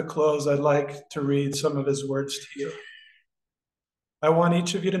 To close, I'd like to read some of his words to you. I want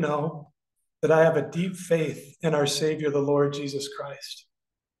each of you to know that I have a deep faith in our Savior, the Lord Jesus Christ.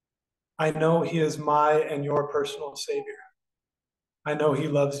 I know he is my and your personal Savior. I know he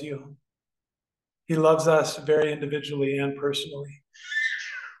loves you. He loves us very individually and personally.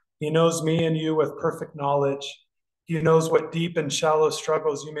 He knows me and you with perfect knowledge. He knows what deep and shallow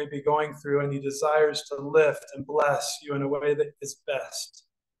struggles you may be going through, and he desires to lift and bless you in a way that is best.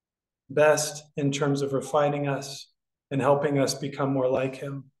 Best in terms of refining us and helping us become more like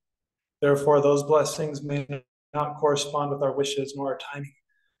him. Therefore, those blessings may not correspond with our wishes nor our timing,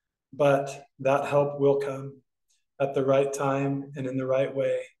 but that help will come at the right time and in the right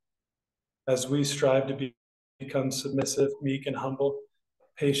way as we strive to become submissive, meek, and humble,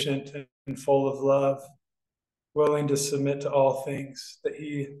 patient, and full of love, willing to submit to all things that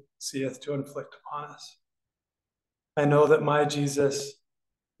he seeth to inflict upon us. I know that my Jesus,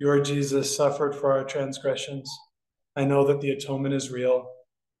 your Jesus, suffered for our transgressions. I know that the atonement is real.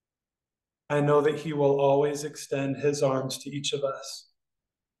 I know that he will always extend his arms to each of us,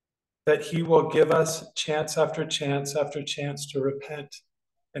 that he will give us chance after chance after chance to repent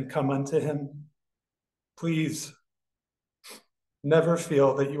and come unto him. Please never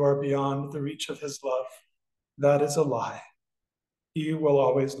feel that you are beyond the reach of his love. That is a lie. He will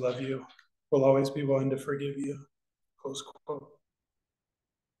always love you, will always be willing to forgive you. Close quote.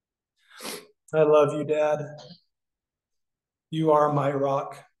 I love you, Dad. You are my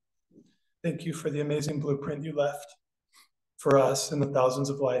rock. Thank you for the amazing blueprint you left for us and the thousands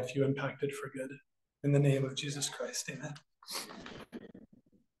of lives you impacted for good. In the name of Jesus Christ, amen.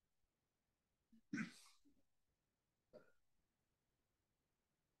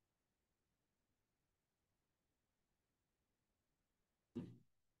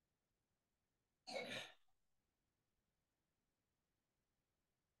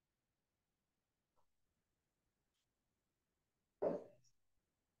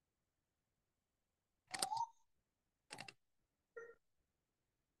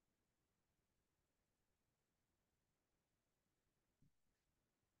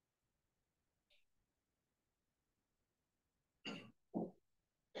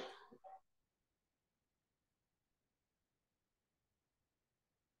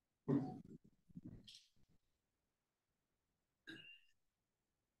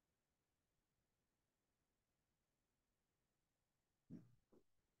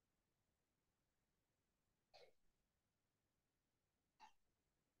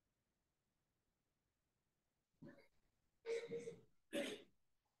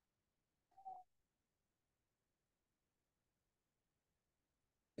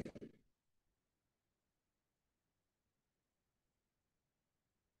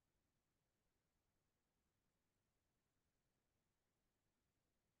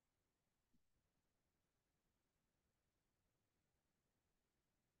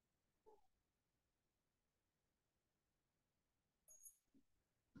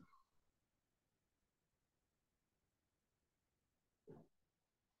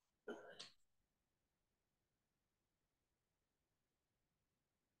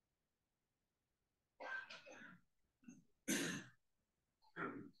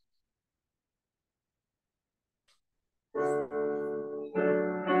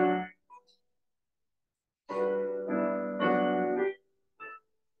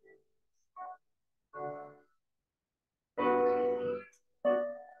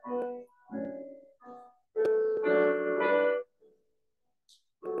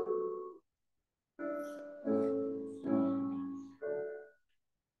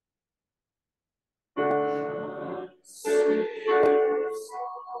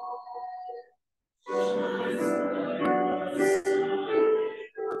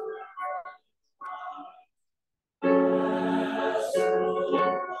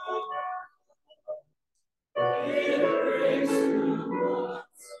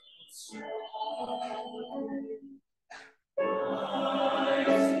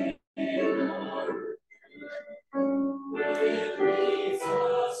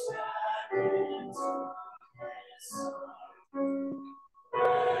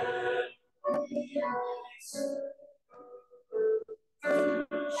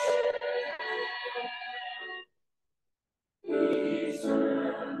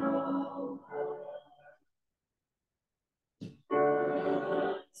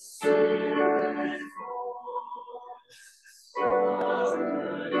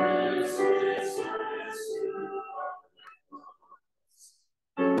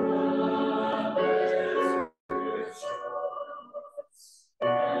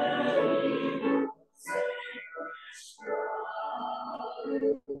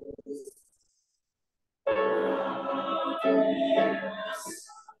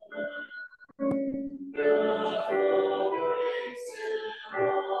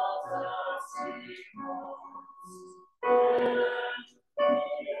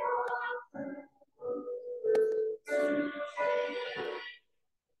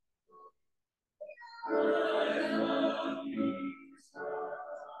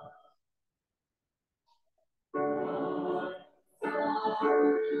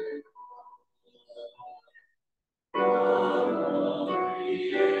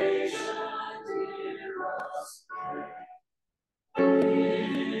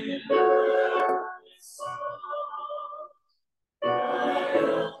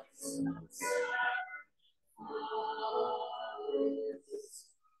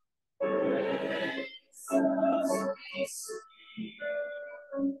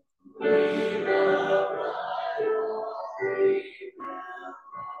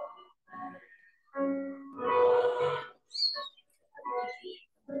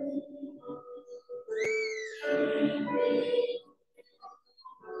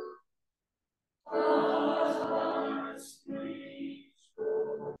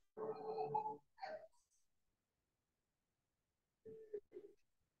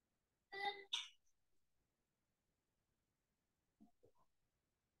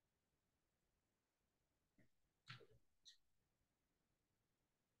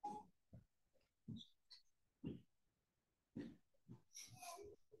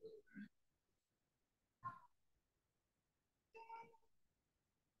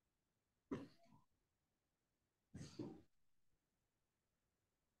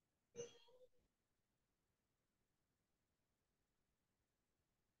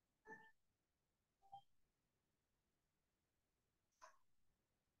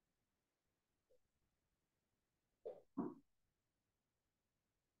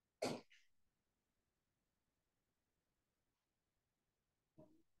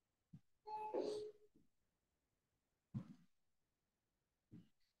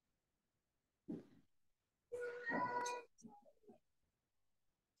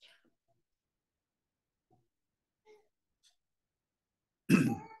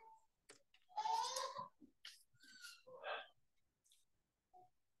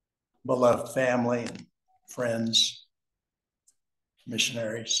 Beloved family and friends,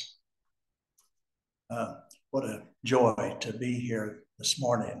 missionaries. What a joy to be here this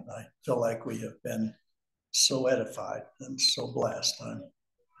morning. I feel like we have been so edified and so blessed. I'm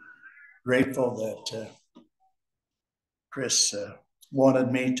grateful that Chris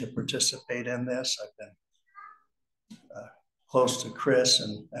wanted me to participate in this. I've been close to Chris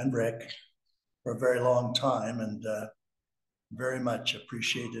and Rick for a very long time, and very much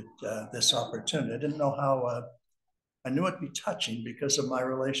appreciated this opportunity. I didn't know how, I knew it'd be touching because of my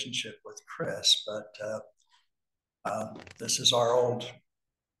relationship with Chris, but this is our old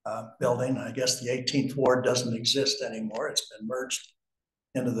building. I guess the 18th Ward doesn't exist anymore. It's been merged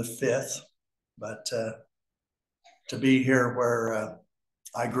into the 5th, but to be here where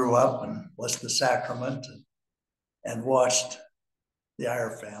I grew up and blessed the sacrament and watched the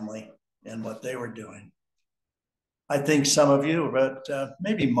Eyre family and what they were doing. I think some of you, but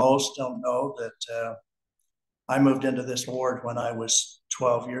maybe most, don't know that I moved into this ward when I was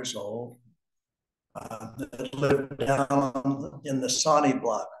 12 years old. Lived down in the Sawney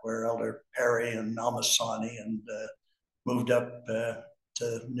block where Elder Perry and Alma Sawney, and moved up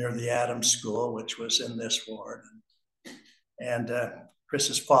to near the Adams School, which was in this ward. And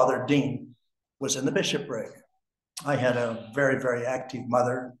Chris's father, Dean, was in the bishopric. I had a very, very active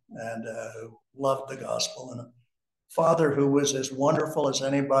mother and who loved the gospel, and a father who was as wonderful as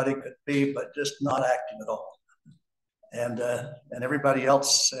anybody could be, but just not active at all. And everybody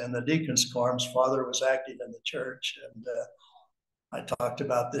else in the deacon's quorum's father was active in the church. And I talked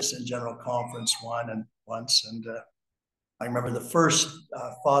about this in General Conference once. And I remember the first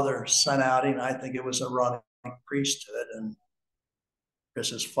father-son outing. I think it was a Aaronic priesthood. And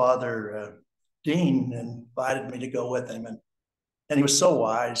Chris's father, Dean, invited me to go with him. And he was so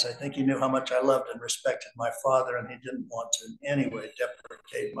wise. I think he knew how much I loved and respected my father, and he didn't want to in any way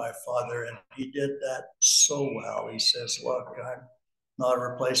deprecate my father. And he did that so well. He says, look, I'm not a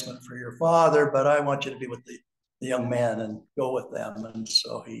replacement for your father, but I want you to be with the young men and go with them. And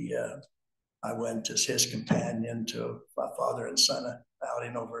so I went as his companion to a father and son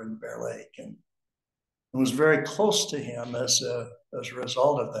outing over in Bear Lake, and was very close to him as a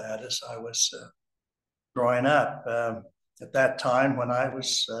result of that as I was growing up. At that time, when I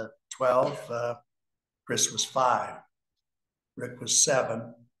was 12, Chris was 5, Rick was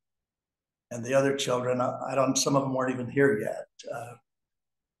 7, and the other children, some of them weren't even here yet.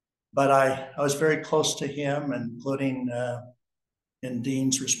 But I was very close to him, including in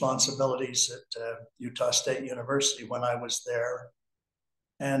Dean's responsibilities at Utah State University when I was there.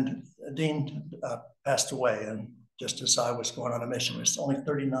 And Dean passed away, and just as I was going on a mission, he was only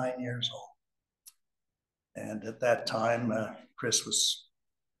 39 years old. And at that time, Chris was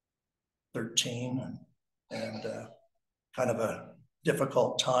 13, and kind of a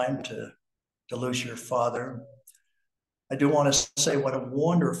difficult time to lose your father. I do want to say what a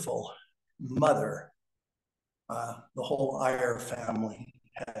wonderful mother the whole Eyre family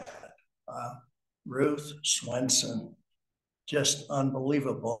had. Ruth Swenson, just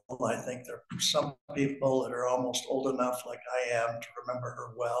unbelievable. I think there are some people that are almost old enough, like I am, to remember her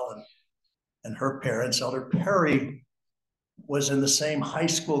well, and her parents. Elder Perry was in the same high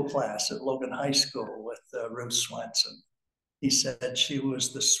school class at Logan High School with Ruth Swenson. He said she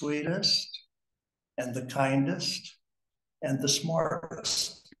was the sweetest and the kindest and the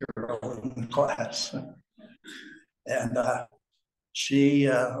smartest girl in the class. And she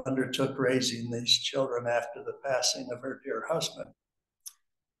undertook raising these children after the passing of her dear husband.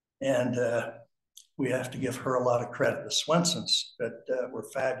 And we have to give her a lot of credit. The Swensons that were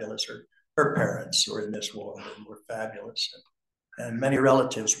fabulous. Her parents were in this war and were fabulous. And many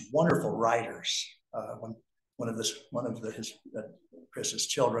relatives, wonderful writers. When one of Chris's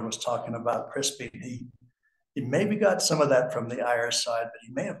children was talking about Crispy, he maybe got some of that from the Eyre side, but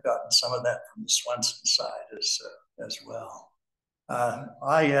he may have gotten some of that from the Swenson side as well.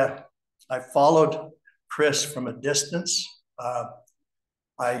 I followed Chris from a distance.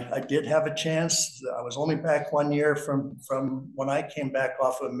 I did have a chance. I was only back 1 year from when I came back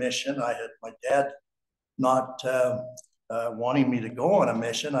off a mission. I had my dad not wanting me to go on a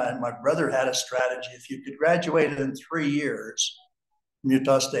mission. My brother had a strategy. If you could graduate in 3 years from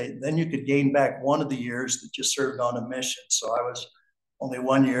Utah State, then you could gain back one of the years that you served on a mission. So I was only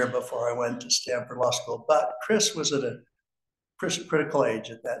 1 year before I went to Stanford Law School. But Chris was at a critical age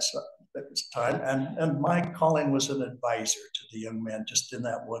at that time, and my calling was an advisor to the young men just in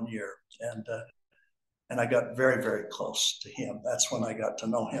that 1 year. And I got very, very close to him. That's when I got to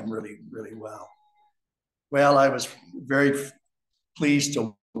know him really, really well. Well, I was very pleased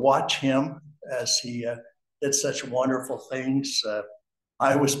to watch him as he did such wonderful things.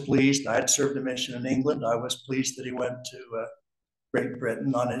 I was pleased. I had served a mission in England. I was pleased that he went to Great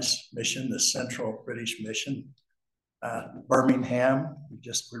Britain on his mission, the Central British Mission. Birmingham,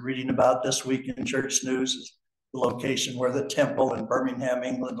 we're reading about this week in Church News, is the location where the temple in Birmingham,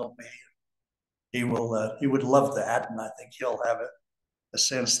 England will be. He would love that, and I think he'll have a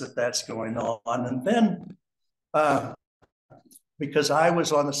sense that that's going on. And then, because I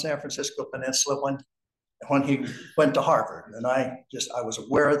was on the San Francisco Peninsula when he went to Harvard, and I was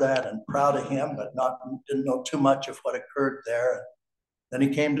aware of that and proud of him, but didn't know too much of what occurred there. Then he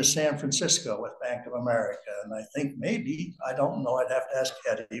came to San Francisco with Bank of America, and I think maybe, I don't know, I'd have to ask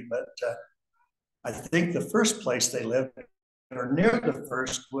Hetty, but I think the first place they lived, or near the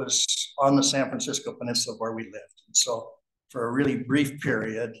first, was on the San Francisco Peninsula where we lived. And so for a really brief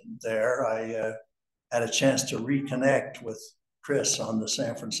period there, I had a chance to reconnect with Chris on the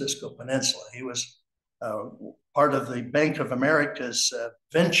San Francisco Peninsula. He was part of the Bank of America's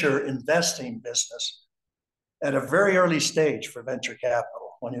venture investing business at a very early stage for venture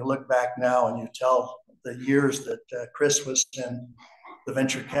capital. When you look back now and you tell the years that Chris was in the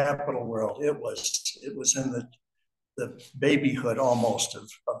venture capital world, it was in the babyhood almost of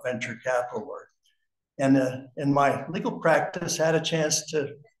venture capital work. And in my legal practice, I had a chance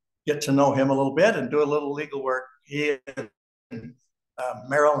to get to know him a little bit and do a little legal work. He and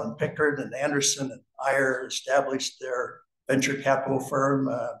Merrill and Pickard and Anderson and Eyre established their venture capital firm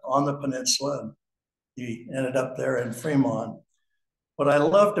on the peninsula. And he ended up there in Fremont. What I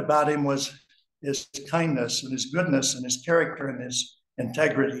loved about him was his kindness and his goodness and his character and his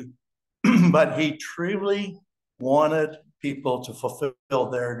integrity. But he truly wanted people to fulfill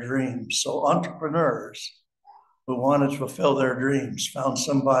their dreams. So entrepreneurs who wanted to fulfill their dreams found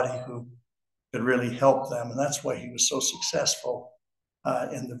somebody who could really help them. And that's why he was so successful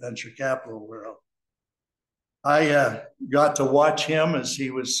in the venture capital world. I got to watch him as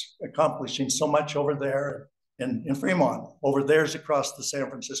he was accomplishing so much over there in Fremont. Over there's across the San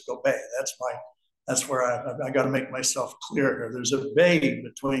Francisco Bay. That's where I got to make myself clear here. There's a bay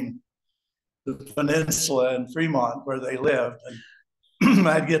between the peninsula and Fremont where they lived, and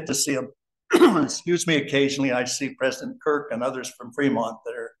I'd get to see him. Excuse me. Occasionally, I see President Kirk and others from Fremont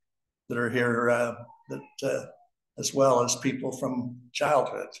that are here. As well as people from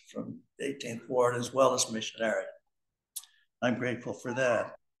childhood, from the 18th Ward, as well as missionary. I'm grateful for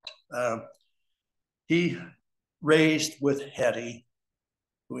that. He raised with Hetty,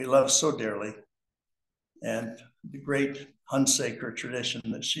 who he loves so dearly, and the great Hunsaker tradition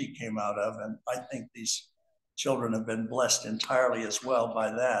that she came out of. And I think these children have been blessed entirely as well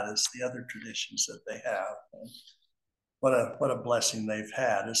by that as the other traditions that they have. And what a blessing they've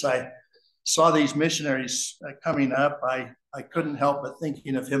had. As I saw these missionaries coming up, I couldn't help but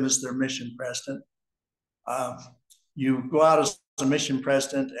thinking of him as their mission president. You go out as a mission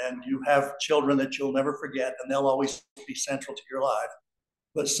president and you have children that you'll never forget, and they'll always be central to your life.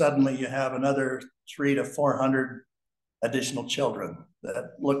 But suddenly you have another 300 to 400 additional children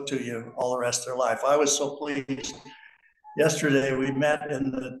that look to you all the rest of their life. I was so pleased. Yesterday we met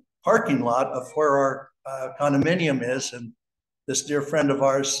in the parking lot of where our condominium is, and this dear friend of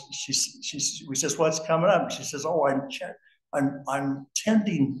ours, we says, what's coming up? She says, oh, I'm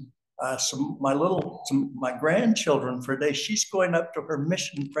tending my grandchildren for a day. She's going up to her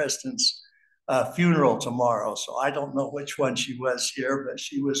mission president's funeral tomorrow. So I don't know which one she was here, but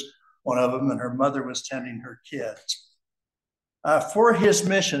she was one of them, and her mother was tending her kids. For his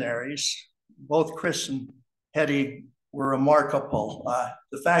missionaries, both Chris and Hetty were remarkable.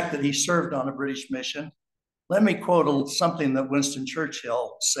 The fact that he served on a British mission, let me quote something that Winston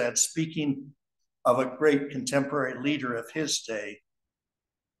Churchill said, speaking of a great contemporary leader of his day.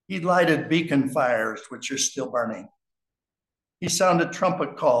 He lighted beacon fires, which are still burning. He sounded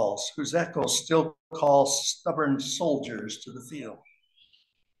trumpet calls, whose echoes still call stubborn soldiers to the field.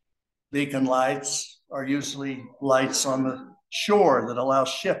 Beacon lights are usually lights on the shore that allow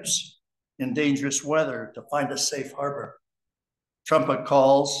ships in dangerous weather to find a safe harbor. Trumpet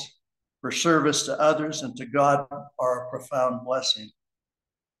calls for service to others and to God are a profound blessing.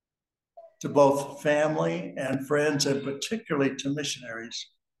 To both family and friends, and particularly to missionaries,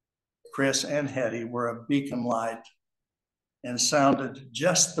 Chris and Hetty were a beacon light and sounded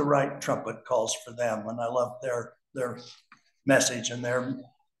just the right trumpet calls for them. And I love their message and their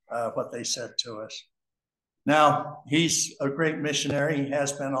what they said to us. Now, he's a great missionary. He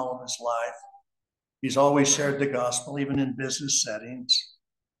has been all of his life. He's always shared the gospel, even in business settings.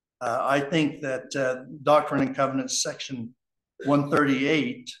 I think that Doctrine and Covenants section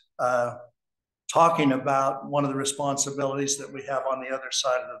 138, talking about one of the responsibilities that we have on the other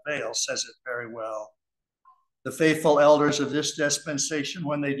side of the veil, says it very well. The faithful elders of this dispensation,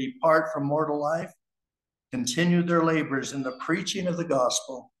 when they depart from mortal life, continue their labors in the preaching of the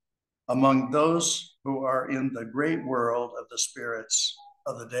gospel among those who are in the great world of the spirits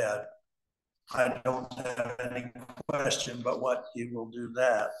of the dead. I don't have any question but what he will do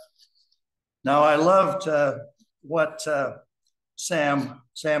that. Now, I loved what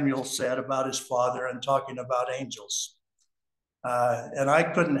Samuel said about his father and talking about angels. And I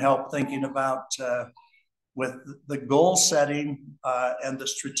couldn't help thinking about with the goal setting and the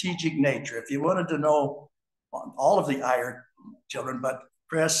strategic nature. If you wanted to know all of the Eyre children, but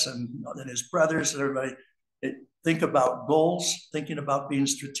Chris and his brothers and everybody, think about goals, thinking about being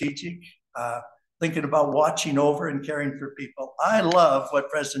strategic, thinking about watching over and caring for people. I love what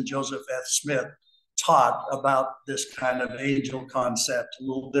President Joseph F. Smith taught about this kind of angel concept, a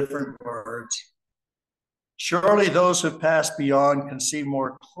little different words. Surely those who pass beyond can see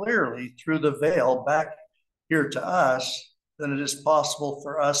more clearly through the veil back here to us than it is possible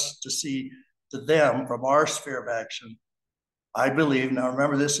for us to see to them from our sphere of action. I believe, now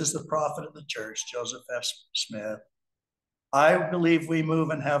remember, this is the prophet of the church, Joseph F. Smith. I believe we move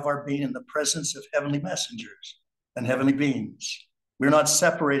and have our being in the presence of heavenly messengers and heavenly beings. We're not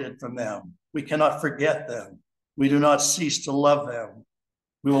separated from them. We cannot forget them. We do not cease to love them.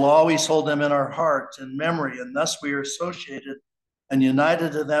 We will always hold them in our hearts and memory, and thus we are associated and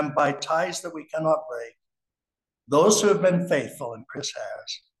united to them by ties that we cannot break. Those who have been faithful, and Chris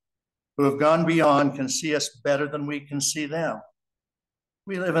has, who have gone beyond, can see us better than we can see them.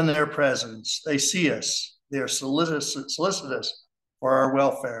 We live in their presence. They see us. They are solicitous for our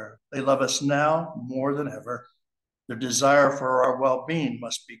welfare. They love us now more than ever. Their desire for our well-being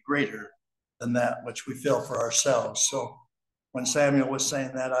must be greater than that which we feel for ourselves. So when Samuel was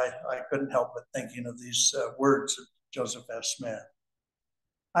saying that, I couldn't help but thinking of these words of Joseph F. Smith.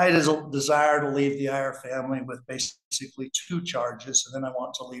 I had a desire to leave the Eyre family with basically two charges, and then I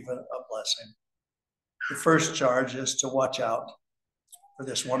want to leave a blessing. The first charge is to watch out for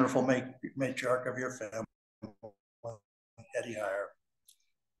this wonderful matriarch of your family, Hetty Eyre.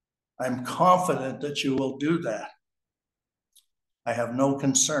 I'm confident that you will do that. I have no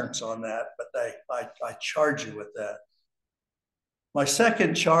concerns on that, but I charge you with that. My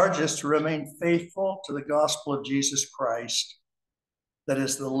second charge is to remain faithful to the gospel of Jesus Christ. That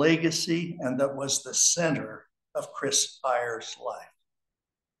is the legacy and that was the center of Chris Eyre's life.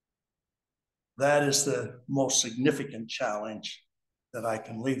 That is the most significant challenge that I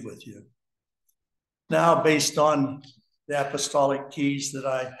can leave with you. Now, based on the apostolic keys that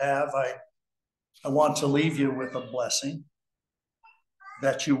I have, I want to leave you with a blessing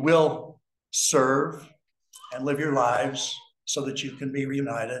that you will serve and live your lives so that you can be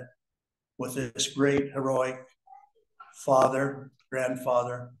reunited with this great, heroic father,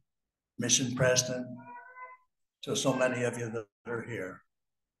 grandfather, mission president, to so many of you that are here.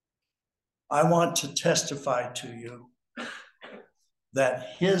 I want to testify to you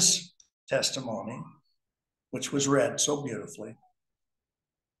that his testimony, which was read so beautifully,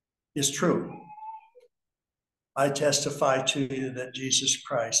 is true. I testify to you that Jesus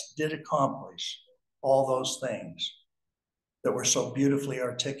Christ did accomplish all those things that were so beautifully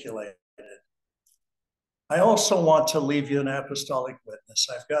articulated. I also want to leave you an apostolic witness.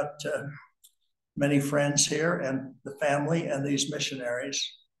 I've got many friends here and the family and these missionaries.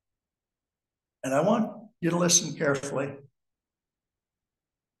 And I want you to listen carefully.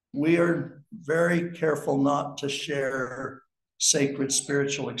 We are very careful not to share sacred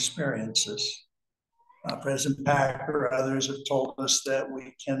spiritual experiences. President Packer, others have told us that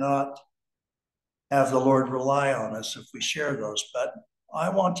we cannot have the Lord rely on us if we share those. But I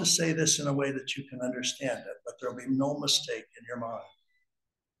want to say this in a way that you can understand it, but there'll be no mistake in your mind.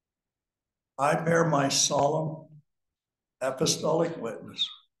 I bear my solemn apostolic witness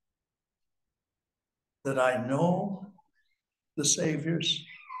that I know the Savior's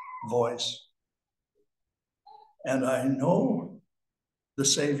voice and I know the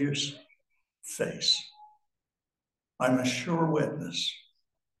Savior's face. I'm a sure witness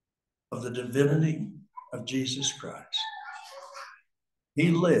of the divinity of Jesus Christ. He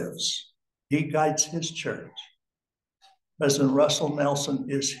lives, he guides his church. President Russell Nelson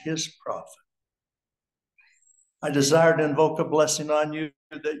is his prophet. I desire to invoke a blessing on you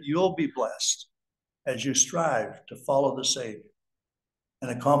that you'll be blessed as you strive to follow the Savior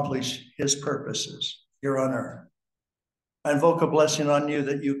and accomplish his purposes here on earth. I invoke a blessing on you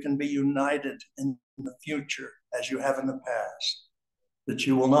that you can be united in the future as you have in the past, that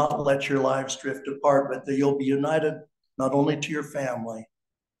you will not let your lives drift apart, but that you'll be united not only to your family,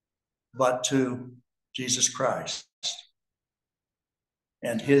 but to Jesus Christ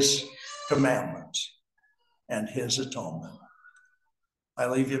and his commandments and his atonement. I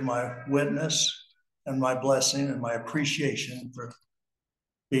leave you my witness and my blessing and my appreciation for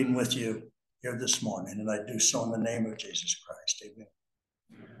being with you here this morning. And I do so in the name of Jesus Christ. Amen.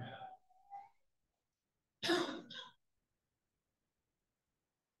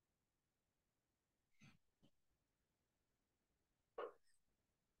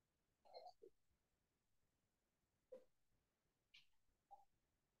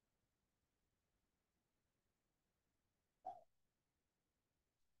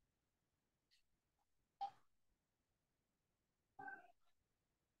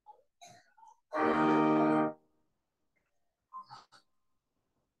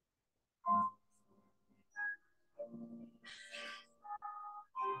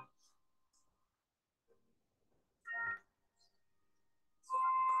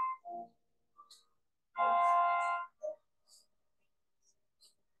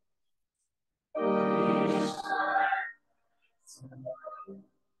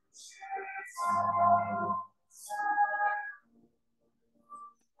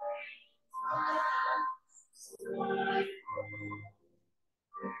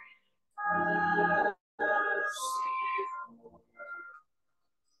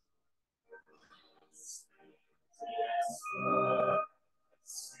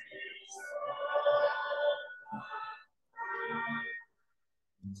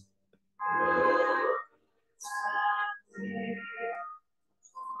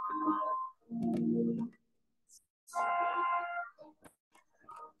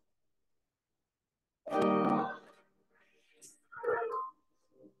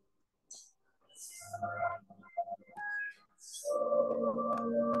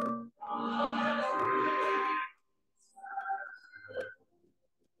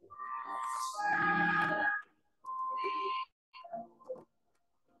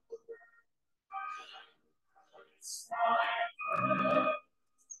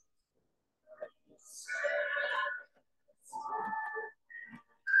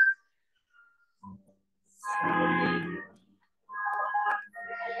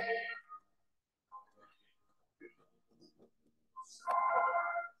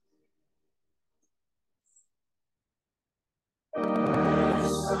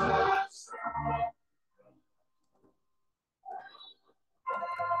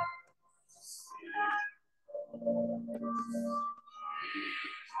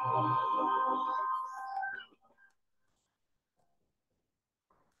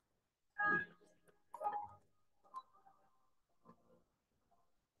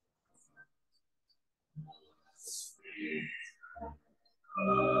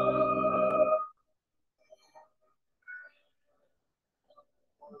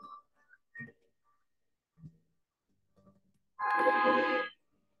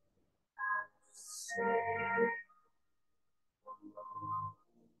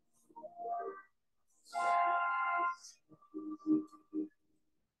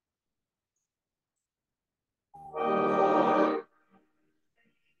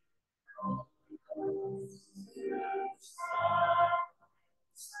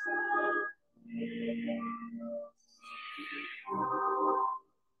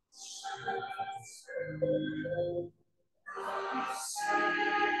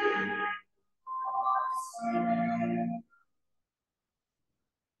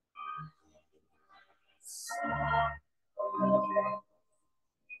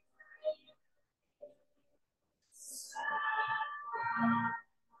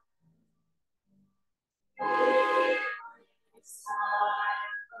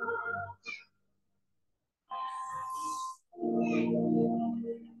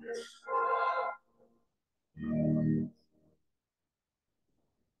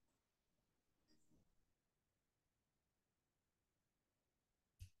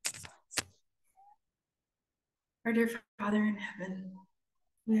 Our dear Father in heaven,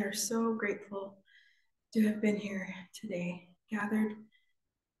 we are so grateful to have been here today, gathered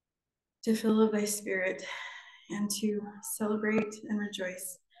to fill of thy spirit and to celebrate and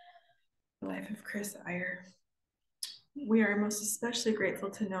rejoice the life of Chris Eyre. We are most especially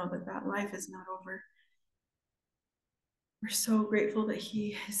grateful to know that that life is not over. We're so grateful that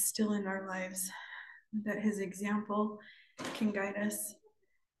he is still in our lives, that his example can guide us,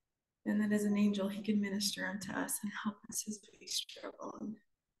 and that as an angel, he can minister unto us and help us as we struggle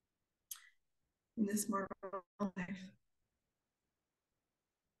in this mortal life.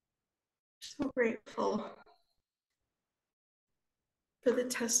 So grateful for the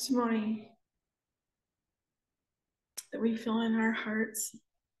testimony that we feel in our hearts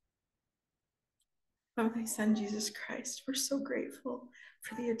of thy Son, Jesus Christ. We're so grateful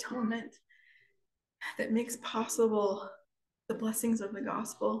for the atonement that makes possible the blessings of the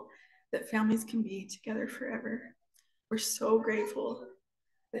gospel, that families can be together forever. We're so grateful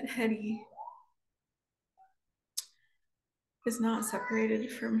that Hetty is not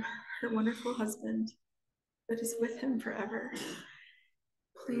separated from her wonderful husband, but is with him forever.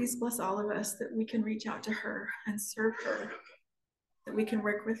 Please bless all of us that we can reach out to her and serve her, that we can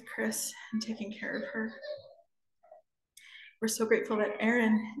work with Chris in taking care of her. We're so grateful that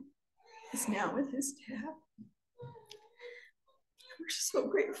Aaron is now with his dad. We're so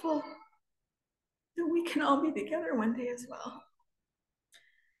grateful that we can all be together one day as well.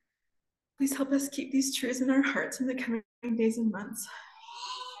 Please help us keep these truths in our hearts in the coming days and months.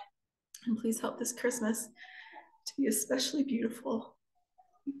 And please help this Christmas to be especially beautiful,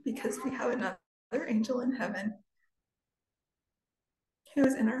 because we have another angel in heaven who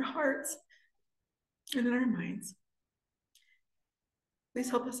is in our hearts and in our minds.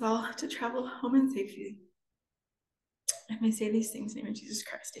 Please help us all to travel home in safety. And may say these things in the name of Jesus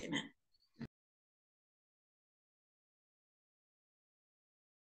Christ. Amen.